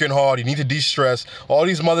working hard. You need to de-stress. All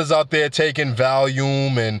these mothers out there taking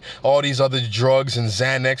Valium and all these other drugs and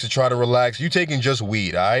Xanax to try to relax. You taking just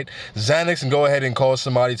weed, all right? Xanax, and go ahead and cause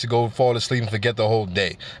somebody to go fall asleep and forget the whole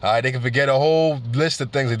day. All right? They can forget a whole list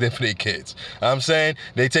of things they did for their kids. I'm saying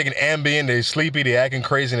they taking Ambien, they're sleepy, they acting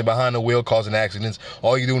crazy, and they're behind the wheel causing accidents.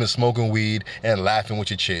 All you're doing is smoking weed and laughing with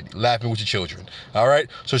your children. All right?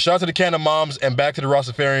 So shout out to the canna moms, and back to the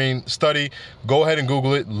Rastafarian study. Go ahead and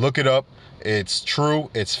Google it, look it up. It's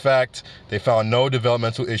true, it's fact. They found no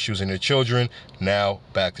developmental issues in their children. Now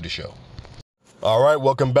back to the show. All right,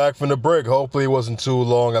 welcome back from the break. Hopefully it wasn't too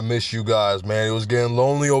long. I miss you guys, man. It was getting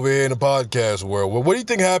lonely over here in the podcast world. Well, what do you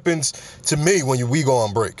think happens to me when we go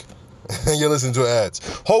on break and you're listening to ads?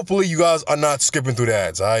 Hopefully you guys are not skipping through the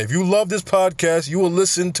ads, all right? If you love this podcast, you will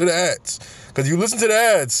listen to the ads. Because you listen to the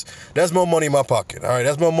ads, that's more money in my pocket, all right?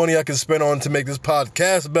 That's more money I can spend on to make this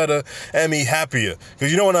podcast better and me happier.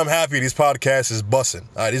 Because when I'm happy, these podcasts is busting,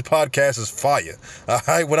 all right? These podcasts is fire, all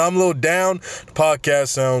right? When I'm a little down, the podcast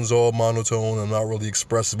sounds all monotone and not really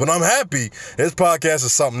expressive. When I'm happy, this podcast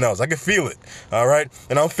is something else. I can feel it, all right?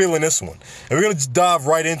 And I'm feeling this one. And we're going to dive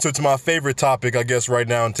right into it, to my favorite topic, I guess, right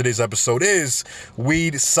now in today's episode is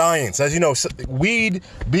weed science. As you know, weed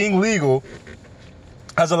being legal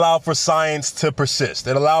has allowed for science to persist.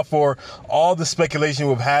 It allowed for all the speculation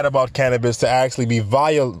we've had about cannabis to actually be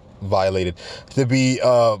violated, to be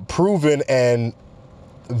proven and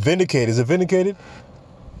vindicated. Is it vindicated?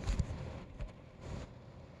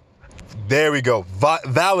 There we go.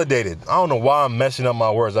 Validated. I don't know why I'm messing up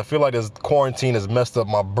my words. I feel like this quarantine has messed up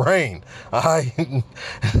my brain.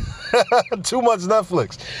 Too much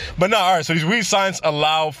Netflix. But no, all right, so these weed science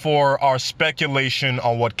allow for our speculation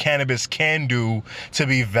on what cannabis can do to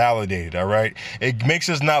be validated, all right? It makes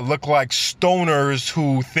us not look like stoners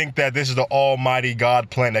who think that this is the almighty God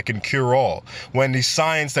plant that can cure all, when the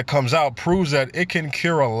science that comes out proves that it can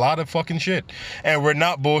cure a lot of fucking shit. And we're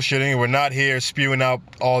not bullshitting. We're not here spewing out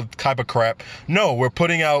all type of crap. No, we're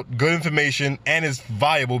putting out good information, and it's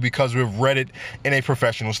viable because we've read it in a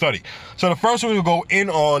professional study. So the first one we'll go in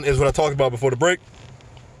on is what I talked about before the break.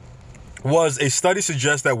 Was a study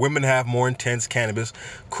suggests that women have more intense cannabis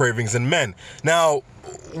cravings than men. Now,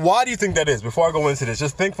 why do you think that is? Before I go into this,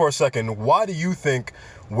 just think for a second. Why do you think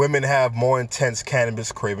women have more intense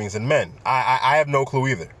cannabis cravings than men? I have no clue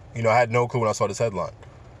either. I had no clue when I saw this headline.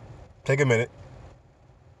 Take a minute.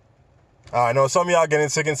 I know some of y'all getting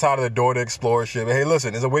sick and tired of the Door to Explorer shit. But hey,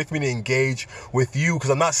 listen, it's a way for me to engage with you because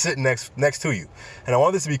I'm not sitting next to you. And I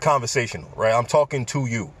want this to be conversational, right? I'm talking to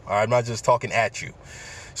you, all right? I'm not just talking at you.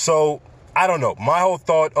 So, I don't know. My whole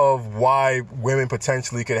thought of why women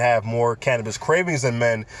potentially could have more cannabis cravings than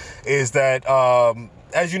men is that,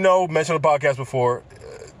 as you know, mentioned on the podcast before,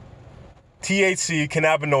 THC,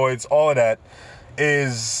 cannabinoids, all of that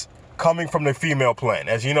is coming from the female plant.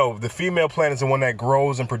 As you know, the female plant is the one that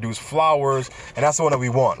grows and produces flowers, and that's the one that we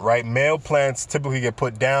want, right? Male plants typically get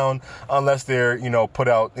put down unless they're, put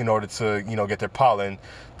out in order to, get their pollen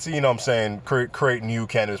to, create new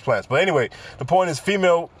cannabis plants. But anyway, the point is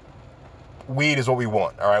female weed is what we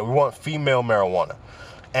want, all right? We want female marijuana.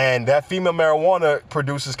 And that female marijuana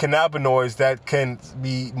produces cannabinoids that can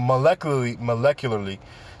be molecularly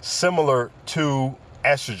similar to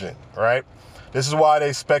estrogen, right? This is why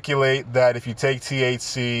they speculate that if you take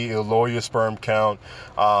THC, it'll lower your sperm count.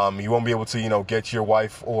 You won't be able to, get your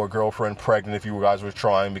wife or girlfriend pregnant if you guys were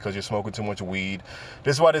trying because you're smoking too much weed.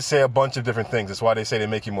 This is why they say a bunch of different things. That's why they say they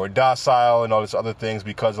make you more docile and all this other things,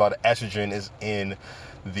 because a lot of estrogen is in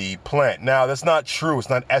the plant. Now, that's not true. It's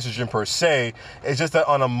not estrogen per se. It's just that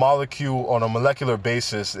on a molecular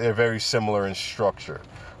basis, they're very similar in structure,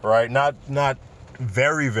 right? Not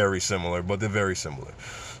very, very similar, but they're very similar.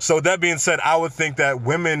 So that being said, I would think that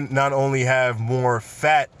women not only have more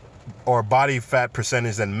fat or body fat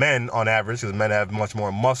percentage than men on average, because men have much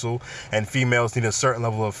more muscle, and females need a certain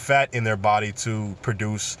level of fat in their body to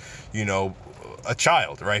produce, a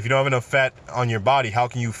child, right? If you don't have enough fat on your body, how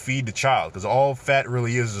can you feed the child? Because all fat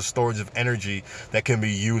really is a storage of energy that can be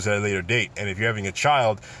used at a later date. And if you're having a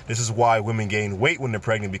child, this is why women gain weight when they're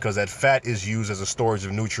pregnant, because that fat is used as a storage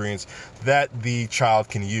of nutrients that the child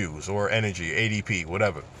can use, or energy, ADP,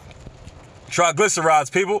 whatever.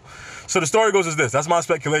 Triglycerides, people. So the story goes as this. That's my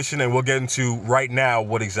speculation, and we'll get into right now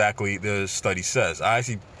what exactly the study says. I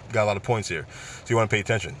actually got a lot of points here, so you want to pay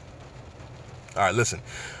attention. All right, listen.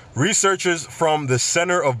 Researchers from the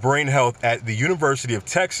Center of Brain Health at the University of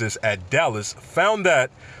Texas at Dallas found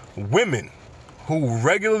that women who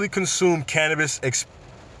regularly consume cannabis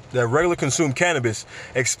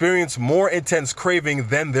experience more intense craving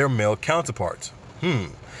than their male counterparts.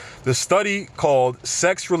 The study, called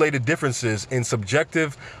Sex-Related Differences in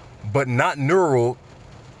Subjective but Not Neural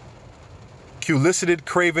Elicited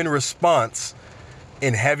Craving Response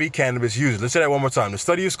in Heavy Cannabis Users. Let's say that one more time. The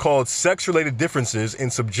study is called Sex-Related Differences in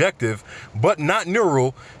Subjective but Not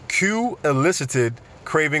Neural Elicited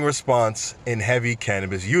Craving Response in Heavy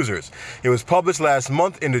Cannabis Users. It was published last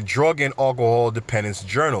month in the Drug and Alcohol Dependence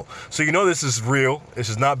Journal. So this is real. This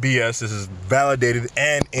is not BS. This is validated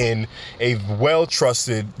and in a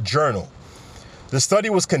well-trusted journal. The study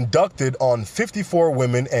was conducted on 54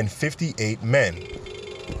 women and 58 men.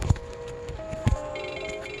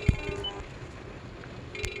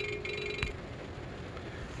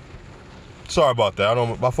 Sorry about that.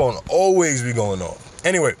 My phone always be going off.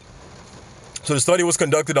 Anyway, so the study was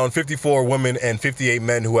conducted on 54 women and 58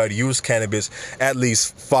 men who had used cannabis at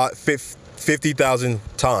least 50,000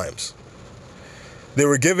 times. They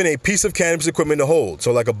were given a piece of cannabis equipment to hold,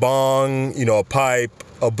 so like a bong, a pipe,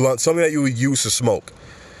 a blunt, something that you would use to smoke.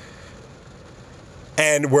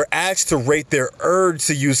 And were asked to rate their urge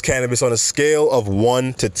to use cannabis on a scale of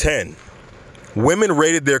 1 to 10. Women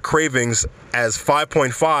rated their cravings as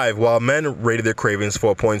 5.5, while men rated their cravings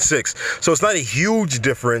 4.6. So it's not a huge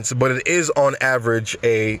difference, but it is on average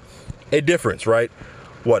a difference, right?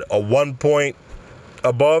 What, a 1 point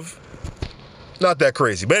above? Not that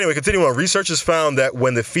crazy. But anyway, continuing on, researchers found that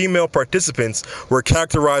when the female participants were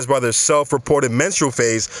characterized by their self-reported menstrual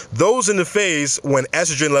phase, those in the phase when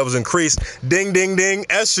estrogen levels increased, ding, ding, ding,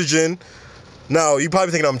 estrogen. Now, you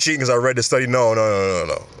probably thinking I'm cheating because I read the study. No.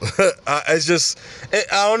 It's just,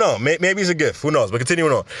 I don't know. Maybe it's a gift. Who knows? But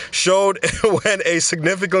continuing on. Showed when a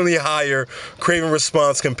significantly higher craving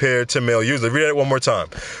response compared to male users. Read it one more time.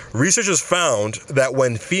 Researchers found that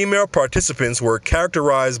when female participants were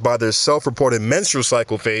characterized by their self-reported menstrual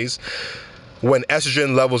cycle phase, when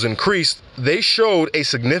estrogen levels increased, they showed a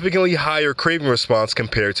significantly higher craving response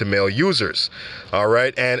compared to male users. All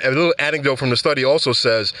right. And a little anecdote from the study also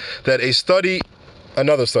says that a study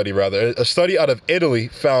out of Italy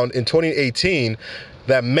found in 2018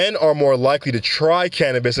 that men are more likely to try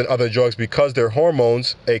cannabis and other drugs because their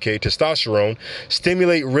hormones, aka testosterone,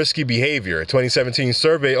 stimulate risky behavior. A 2017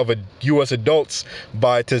 survey of U.S. adults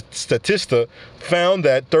by Statista found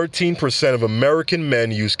that 13% of American men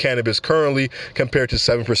use cannabis currently compared to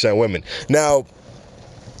 7% women. Now,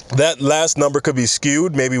 that last number could be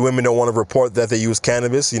skewed. Maybe women don't want to report that they use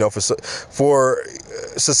cannabis. For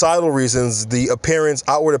societal reasons, the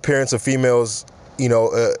outward appearance of females,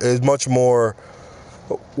 is much more,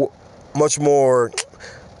 how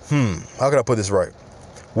can I put this right?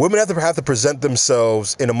 Women have to present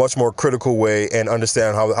themselves in a much more critical way and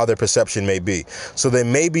understand how their perception may be. So they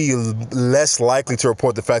may be less likely to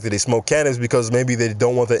report the fact that they smoke cannabis because maybe they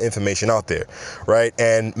don't want that information out there, right?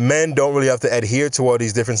 And men don't really have to adhere to all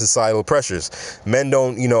these different societal pressures. Men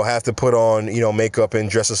don't, have to put on, makeup and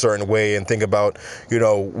dress a certain way and think about,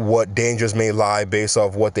 what dangers may lie based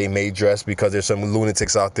off what they may dress because there's some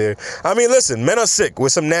lunatics out there. I mean, listen, men are sick. We're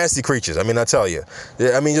some nasty creatures. I mean, I tell you.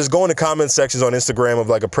 I mean, just go in the comment sections on Instagram of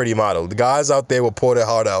like like a pretty model. The guys out there will pour their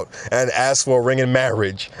heart out and ask for a ring in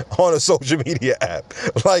marriage on a social media app.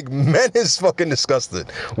 Like, men is fucking disgusting.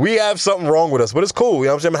 We have something wrong with us, but it's cool. You know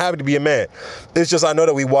what I'm saying? I'm happy to be a man. It's just I know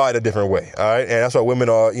that we wired a different way, all right? And that's why women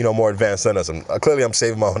are, you know, more advanced than us. And clearly I'm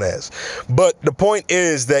saving my own ass. But the point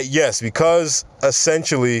is that, yes, because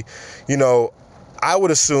essentially, you know, I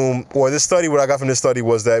would assume, or this study, what I got from this study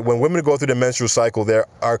was that when women go through the menstrual cycle, they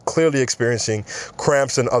are clearly experiencing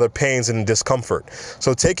cramps and other pains and discomfort.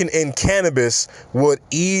 So taking in cannabis would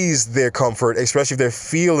ease their comfort, especially if they're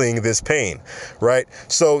feeling this pain, right?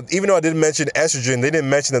 So even though I didn't mention estrogen, they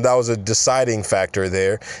didn't mention that that was a deciding factor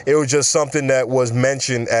there. It was just something that was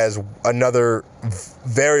mentioned as another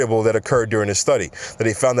variable that occurred during the study, that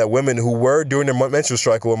they found that women who were during their menstrual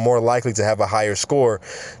cycle were more likely to have a higher score.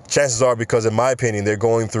 Chances are because, in my opinion, they're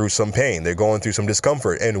going through some pain, they're going through some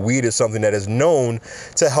discomfort, and weed is something that is known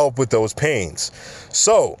to help with those pains.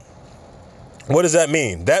 So what does that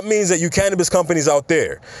mean? That means that you cannabis companies out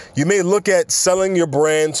there, you may look at selling your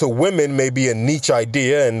brand to women may be a niche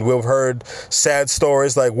idea, and we've heard sad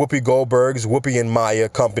stories like Whoopi Goldberg's Whoopi and Maya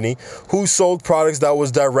company, who sold products that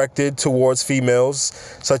was directed towards females,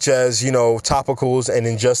 such as, you know, topicals and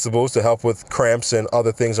ingestibles to help with cramps and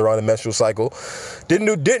other things around the menstrual cycle.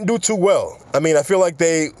 Didn't do too well. I mean, I feel like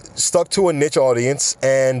they stuck to a niche audience,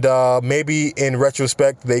 and maybe in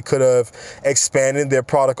retrospect, they could have expanded their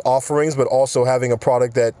product offerings, but also having a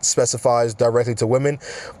product that specifies directly to women.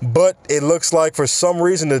 But it looks like for some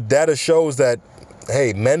reason, the data shows that,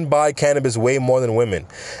 hey, men buy cannabis way more than women.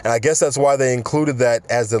 And I guess that's why they included that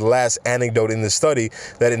as the last anecdote in the study,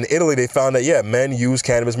 that in Italy, they found that, yeah, men use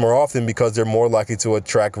cannabis more often because they're more likely to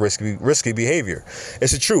attract risky behavior.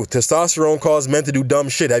 It's the truth. Testosterone causes men to do dumb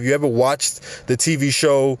shit. Have you ever watched the TV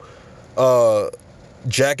show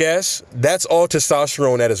Jackass? That's all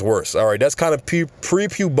testosterone at its worst. All right, that's kind of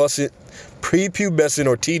prepubescent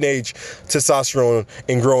or teenage testosterone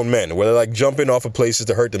in grown men, where they're like jumping off of places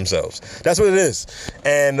to hurt themselves. That's what it is.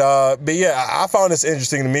 And but yeah, I found this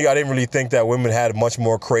interesting to me. I didn't really think that women had much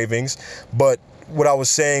more cravings, but what I was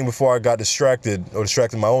saying before I got distracted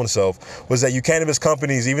my own self was that you cannabis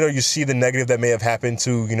companies, even though you see the negative that may have happened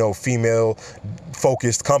to, you know, female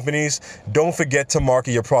focused companies, don't forget to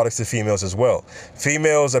market your products to females as well.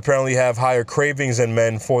 Females apparently have higher cravings than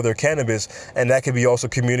men for their cannabis, and that can be also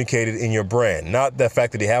communicated in your brand. Not the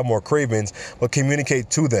fact that they have more cravings, but communicate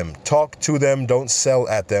to them. Talk to them. Don't sell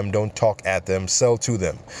at them. Don't talk at them. Sell to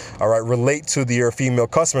them. All right. Relate to your female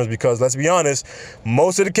customers, because let's be honest,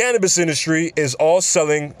 most of the cannabis industry is all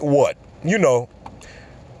selling what? You know,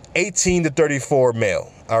 18 to 34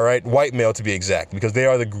 male. All right. White male to be exact, because they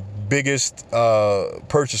are the biggest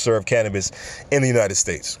purchaser of cannabis in the United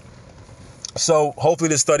States. So hopefully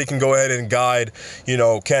this study can go ahead and guide, you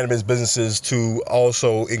know, cannabis businesses to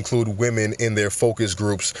also include women in their focus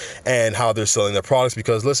groups and how they're selling their products,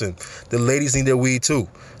 because listen, the ladies need their weed too.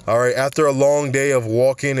 All right, after a long day of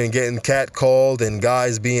walking and getting catcalled and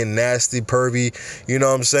guys being nasty, pervy, you know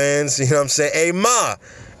what I'm saying? You know what I'm saying? Hey, ma.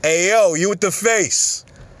 Hey, yo, you with the face.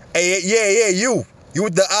 Hey, yeah, you. You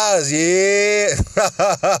with the eyes, yeah.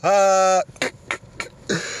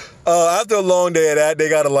 After a long day of that, they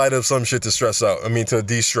got to light up some shit to stress out. I mean, to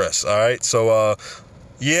de-stress, all right? So,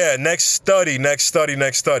 yeah, next study.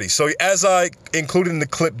 So as I included in the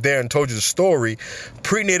clip there and told you the story,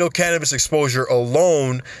 prenatal cannabis exposure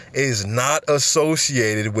alone is not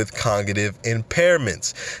associated with cognitive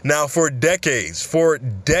impairments. Now, for decades,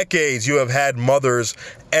 you have had mothers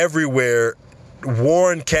everywhere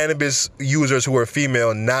warn cannabis users who are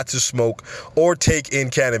female not to smoke or take in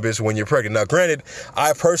cannabis when you're pregnant. Now, granted,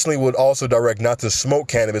 I personally would also direct not to smoke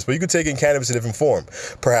cannabis, but you could take in cannabis in a different form,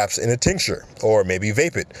 perhaps in a tincture, or maybe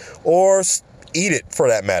vape it, or eat it for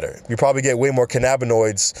that matter. You probably get way more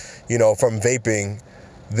cannabinoids, you know, from vaping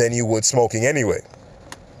than you would smoking anyway.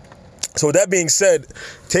 So with that being said,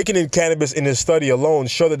 taking in cannabis in this study alone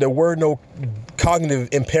showed that there were no cognitive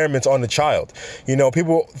impairments on the child. You know,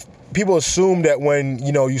 people assume that when,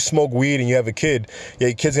 you know, you smoke weed and you have a kid,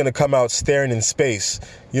 your kid's going to come out staring in space,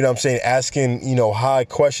 you know what I'm saying, asking, you know, high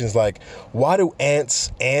questions like, why do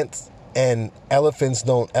ants and elephants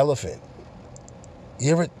don't elephant?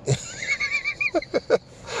 You ever...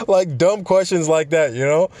 like dumb questions like that, you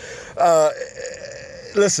know?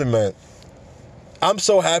 Listen, man, I'm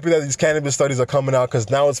so happy that these cannabis studies are coming out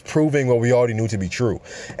because now it's proving what we already knew to be true.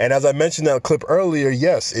 And as I mentioned in that clip earlier,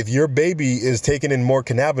 yes, if your baby is taking in more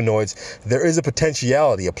cannabinoids, there is a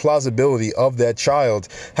potentiality, a plausibility of that child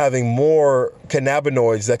having more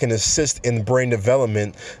cannabinoids that can assist in brain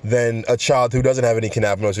development than a child who doesn't have any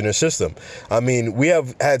cannabinoids in their system. I mean, we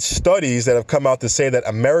have had studies that have come out to say that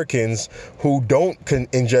Americans who don't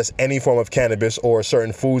ingest any form of cannabis or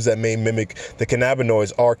certain foods that may mimic the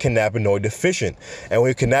cannabinoids are cannabinoid deficient. And when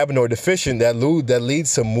you're cannabinoid deficient, that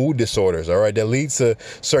leads to mood disorders, all right? That leads to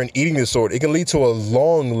certain eating disorder. It can lead to a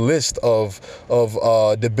long list of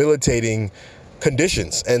debilitating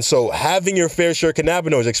conditions. And so having your fair share of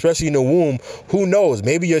cannabinoids, especially in the womb, who knows?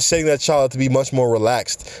 Maybe you're setting that child up to be much more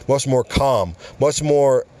relaxed, much more calm,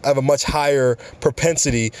 have a much higher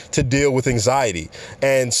propensity to deal with anxiety.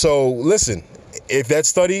 And so, listen, if that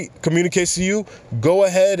study communicates to you, go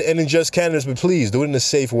ahead and ingest cannabis, but please do it in a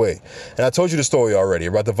safe way. And I told you the story already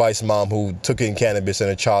about the Vice mom who took in cannabis and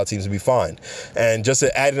her child seems to be fine. And just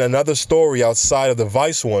to add in another story outside of the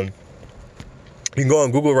Vice one, you can go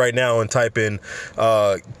on Google right now and type in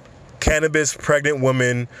cannabis pregnant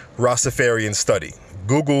woman Rastafarian study.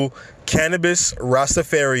 Google cannabis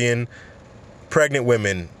Rastafarian pregnant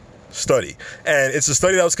women study. And it's a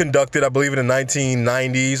study that was conducted, I believe, in the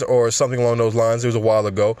 1990s or something along those lines. It was a while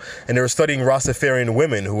ago. And they were studying Rastafarian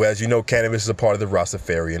women who, as you know, cannabis is a part of the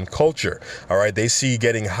Rastafarian culture. All right. They see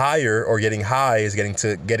getting higher or getting high is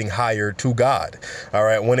getting higher to God. All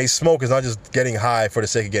right. When they smoke, it's not just getting high for the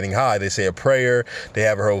sake of getting high. They say a prayer. They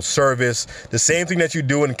have a whole service. The same thing that you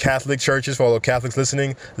do in Catholic churches, for all the Catholics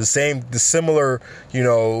listening, the similar,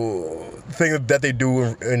 thing that they do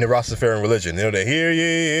in the Rastafarian religion. They hear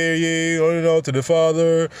ye, to the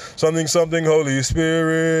Father, something, Holy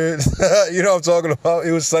Spirit. You know what I'm talking about?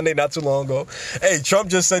 It was Sunday not too long ago. Hey,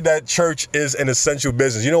 Trump just said that church is an essential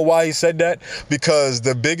business. You know why he said that? Because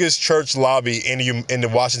the biggest church lobby in the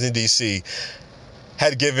Washington, D.C.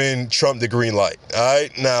 had given Trump the green light. All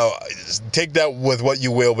right. Now, take that with what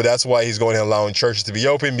you will, but that's why he's going and allowing churches to be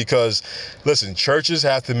open because, listen, churches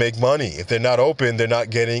have to make money. If they're not open, they're not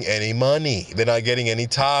getting any money. They're not getting any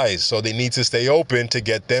tithes. So they need to stay open to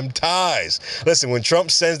get them tithes. Listen, when Trump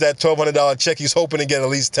sends that $1,200 check, he's hoping to get at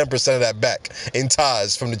least 10% of that back in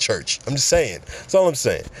tithes from the church. I'm just saying. That's all I'm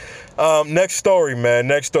saying. Next story, man.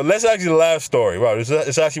 Let's actually the last story. Wow,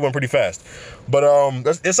 this actually went pretty fast. But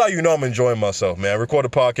it's how you know I'm enjoying myself, man. I record a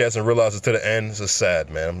podcast and realize it's to the end. It's just sad,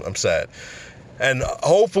 man. I'm sad. And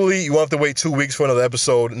hopefully you won't have to wait 2 weeks for another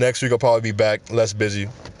episode. Next week I'll probably be back, less busy.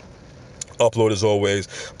 Upload as always.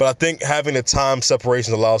 But I think having the time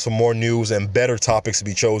separation allows for more news and better topics to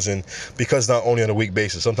be chosen because not only on a week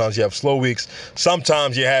basis. Sometimes you have slow weeks,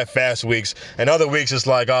 sometimes you have fast weeks, and other weeks it's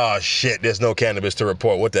like, oh shit, there's no cannabis to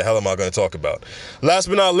report. What the hell am I going to talk about? Last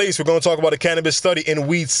but not least, we're going to talk about a cannabis study in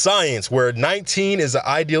Weed Science where 19 is the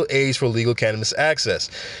ideal age for legal cannabis access.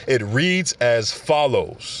 It reads as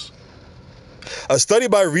follows. A study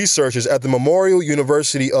by researchers at the Memorial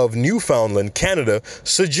University of Newfoundland, Canada,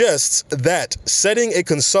 suggests that setting a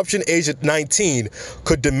consumption age at 19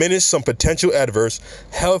 could diminish some potential adverse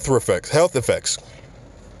health effects,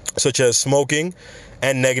 such as smoking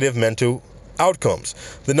and negative mental outcomes.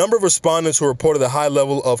 The number of respondents who reported a high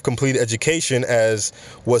level of complete education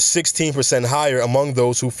was 16% higher among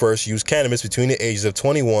those who first used cannabis between the ages of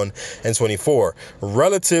 21 and 24,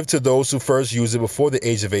 relative to those who first used it before the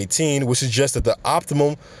age of 18, which suggests that the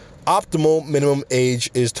optimal minimum age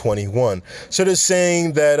is 21. So they're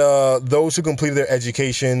saying that those who completed their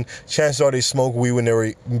education, chances are they smoked weed when they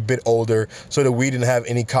were a bit older, so the weed didn't have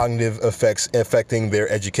any cognitive effects affecting their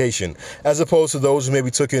education, as opposed to those who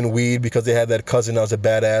maybe took in weed because they had that cousin that was a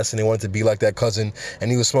badass and they wanted to be like that cousin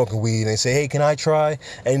and he was smoking weed and they say, hey, can I try?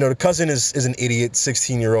 And the cousin is an idiot,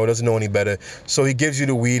 16-year-old, doesn't know any better, so he gives you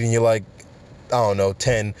the weed and you're like, I don't know,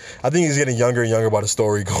 10. I think he's getting younger and younger by the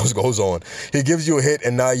story goes on. He gives you a hit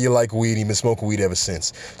and now you like weed. He's been smoking weed ever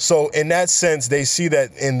since. So in that sense, they see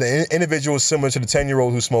that in the individuals similar to the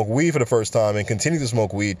 10-year-old who smoked weed for the first time and continue to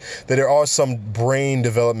smoke weed, that there are some brain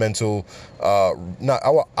developmental, I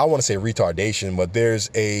want to say retardation, but there's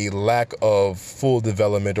a lack of full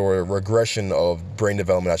development or a regression of brain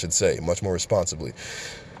development, I should say, much more responsibly.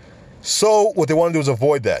 So what they want to do is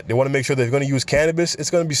avoid that. They want to make sure that if you're going to use cannabis, it's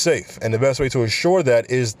going to be safe. And the best way to assure that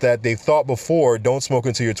is that they thought before, don't smoke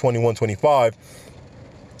until you're 21, 25,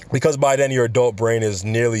 because by then your adult brain is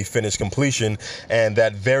nearly finished completion, and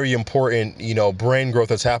that very important, brain growth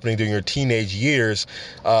that's happening during your teenage years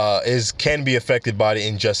can be affected by the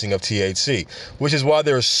ingesting of THC, which is why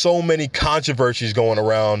there are so many controversies going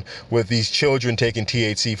around with these children taking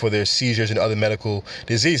THC for their seizures and other medical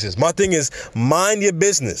diseases. My thing is, mind your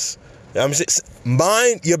business.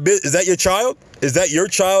 Mind your business. Is that your child? Is that your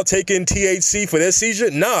child taking THC for their seizure?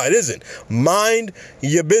 Nah, it isn't. Mind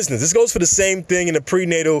your business. This goes for the same thing in the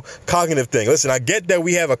prenatal cognitive thing. Listen, I get that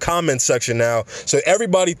we have a comment section now, so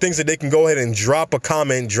everybody thinks that they can go ahead and drop a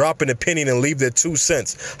comment, drop an opinion, and leave their 2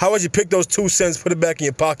 cents. How about you pick those 2 cents, put it back in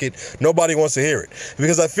your pocket? Nobody wants to hear it.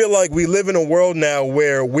 Because I feel like we live in a world now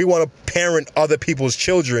where we want to parent other people's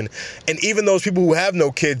children, and even those people who have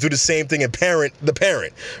no kids do the same thing and parent the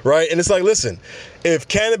parent, right? And it's like, listen, if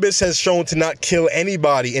cannabis has shown to not kill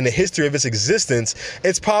anybody in the history of its existence,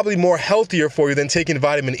 it's probably more healthier for you than taking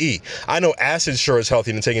vitamin E. I know acid sure is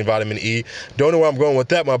healthier than taking vitamin E. Don't know where I'm going with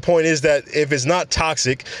that. My point is that if it's not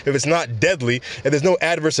toxic, if it's not deadly, if there's no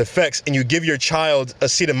adverse effects, and you give your child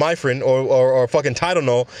acetaminophen or fucking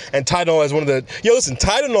Tylenol, and Tylenol is one of the... listen,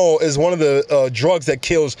 Tylenol is one of the drugs that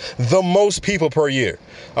kills the most people per year.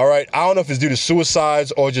 All right? I don't know if it's due to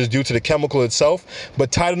suicides or just due to the chemical itself,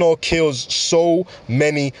 but Tylenol kills so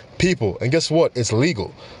many people. And guess what? It's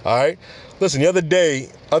legal. All right? Listen, the other day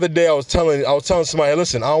I was telling somebody,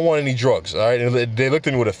 listen, I don't want any drugs. All right? And they looked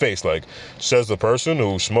at me with a face like, says the person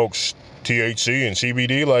who smokes THC and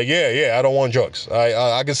CBD, like, yeah, I don't want drugs.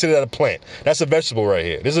 I consider that a plant. That's a vegetable right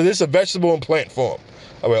here. This is a vegetable in plant form.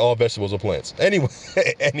 All right, all vegetables are plants.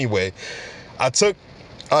 Anyway,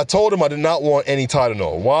 I told him I did not want any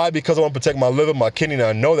Tylenol. Why? Because I want to protect my liver, my kidney, and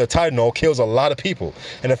I know that Tylenol kills a lot of people.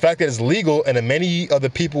 And the fact that it's legal and that many other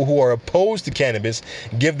people who are opposed to cannabis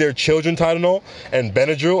give their children Tylenol and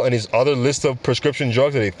Benadryl and these other list of prescription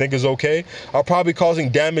drugs that they think is okay are probably causing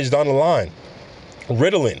damage down the line.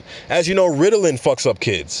 Ritalin. As you know, Ritalin fucks up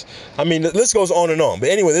kids. I mean, the list goes on and on. But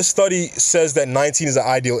anyway, this study says that 19 is the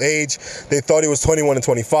ideal age. They thought it was 21 and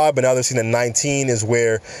 25, but now they're seeing that 19 is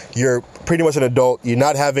where you're pretty much an adult. You're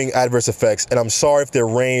not having adverse effects. And I'm sorry if their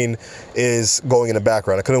rain is going in the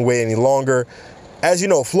background. I couldn't wait any longer. As you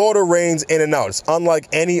know, Florida rains in and out. It's unlike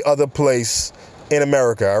any other place in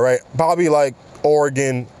America, all right? Probably like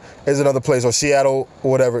Oregon is another place, or Seattle,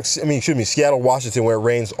 or whatever. Seattle, Washington, where it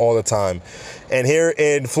rains all the time. And here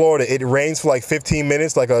in Florida, it rains for like 15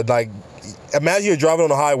 minutes. Imagine you're driving on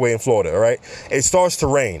the highway in Florida, all right? It starts to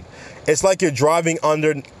rain. It's like you're driving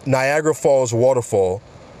under Niagara Falls waterfall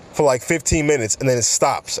for like 15 minutes, and then it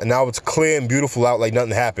stops. And now it's clear and beautiful out like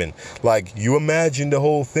nothing happened. Like, you imagined the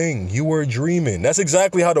whole thing. You were dreaming. That's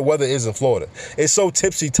exactly how the weather is in Florida. It's so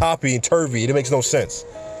tipsy-toppy and turvy, it makes no sense.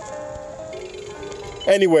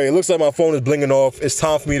 Anyway, it looks like my phone is blinging off. It's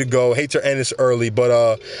time for me to go. Hate to end this early,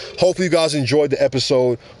 but hopefully you guys enjoyed the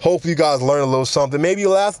episode. Hopefully you guys learned a little something. Maybe you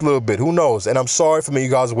laughed a little bit. Who knows? And I'm sorry for making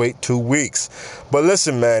you guys wait 2 weeks. But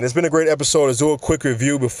listen, man, it's been a great episode. Let's do a quick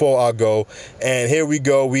review before I go. And here we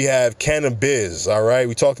go. We have Cannabiz, all right?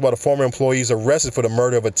 We talked about a former employees arrested for the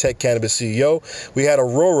murder of a tech cannabis CEO. We had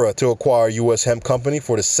Aurora to acquire U.S. hemp company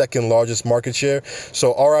for the second largest market share.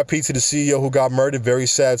 So RIP to the CEO who got murdered. Very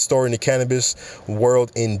sad story in the cannabis world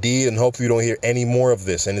indeed, and hopefully you don't hear any more of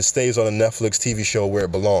this and it stays on a Netflix TV show where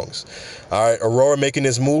it belongs. All right, Aurora making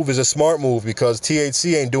this move is a smart move because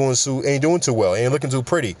THC ain't doing too well, ain't looking too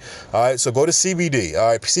pretty. All right, so go to CBD. All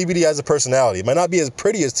right, CBD has a personality. It might not be as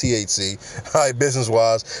pretty as THC, all right,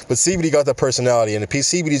 business-wise, but CBD got that personality, and the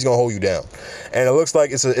CBD is gonna hold you down. And it looks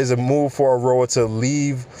like it's a move for Aurora to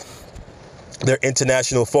leave their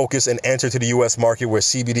international focus and enter to the U.S. market where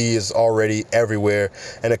CBD is already everywhere.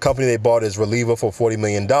 And the company they bought is Reliva for $40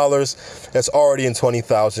 million. That's already in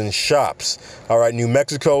 20,000 shops. All right, New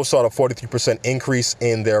Mexico saw a 43% increase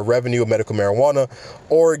in their revenue of medical marijuana.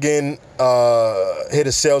 Oregon hit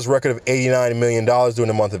a sales record of $89 million during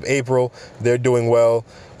the month of April. They're doing well.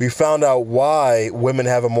 We found out why women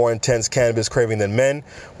have a more intense cannabis craving than men.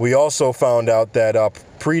 We also found out that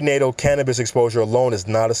prenatal cannabis exposure alone is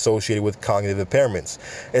not associated with cognitive impairments.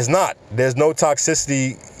 It's not. There's no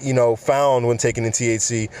toxicity, found when taking in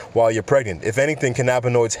THC while you're pregnant. If anything,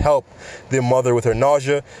 cannabinoids help the mother with her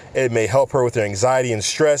nausea. It may help her with her anxiety and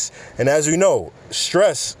stress. And as we know,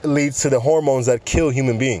 stress leads to the hormones that kill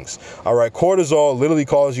human beings. All right, cortisol literally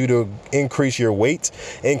causes you to increase your weight,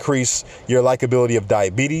 increase your likability of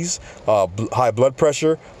diabetes, high blood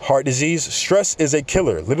pressure, heart disease. Stress is a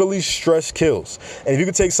killer. Literally, stress kills. And if you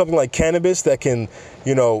can take something like cannabis that can,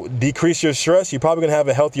 decrease your stress, you're probably going to have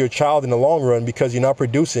a healthier child in the long run because you're not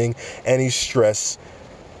producing any stress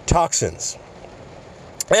toxins.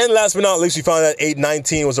 And last but not least, we found that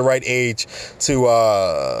 19 was the right age to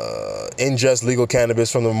ingest legal cannabis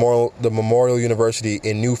from the Memorial University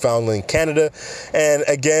in Newfoundland, Canada. And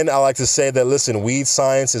again, I like to say that, listen, weed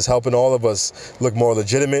science is helping all of us look more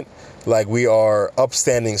legitimate, like we are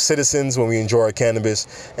upstanding citizens when we enjoy our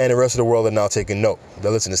cannabis, and the rest of the world are now taking note.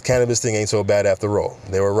 But listen, this cannabis thing ain't so bad after all.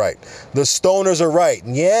 They were right. The stoners are right.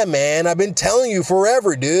 Yeah, man, I've been telling you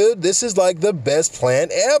forever, dude. This is like the best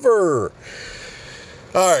plant ever.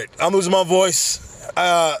 All right, I'm losing my voice.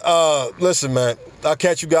 Listen, man, I'll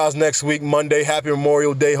catch you guys next week, Monday. Happy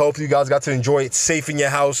Memorial Day. Hopefully you guys got to enjoy it safe in your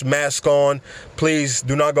house, mask on. Please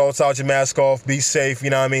do not go outside with your mask off. Be safe, you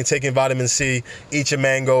know what I mean? Taking vitamin C, eat your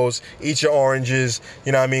mangoes, eat your oranges,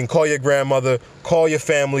 you know what I mean? Call your grandmother, call your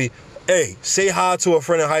family. Hey, say hi to a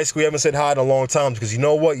friend in high school you haven't said hi in a long time, because you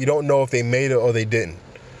know what? You don't know if they made it or they didn't.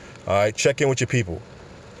 All right, check in with your people.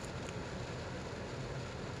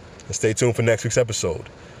 And stay tuned for next week's episode.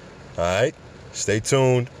 All right? Stay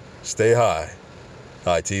tuned. Stay high.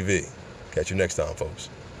 High TV. Catch you next time, folks.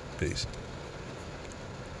 Peace.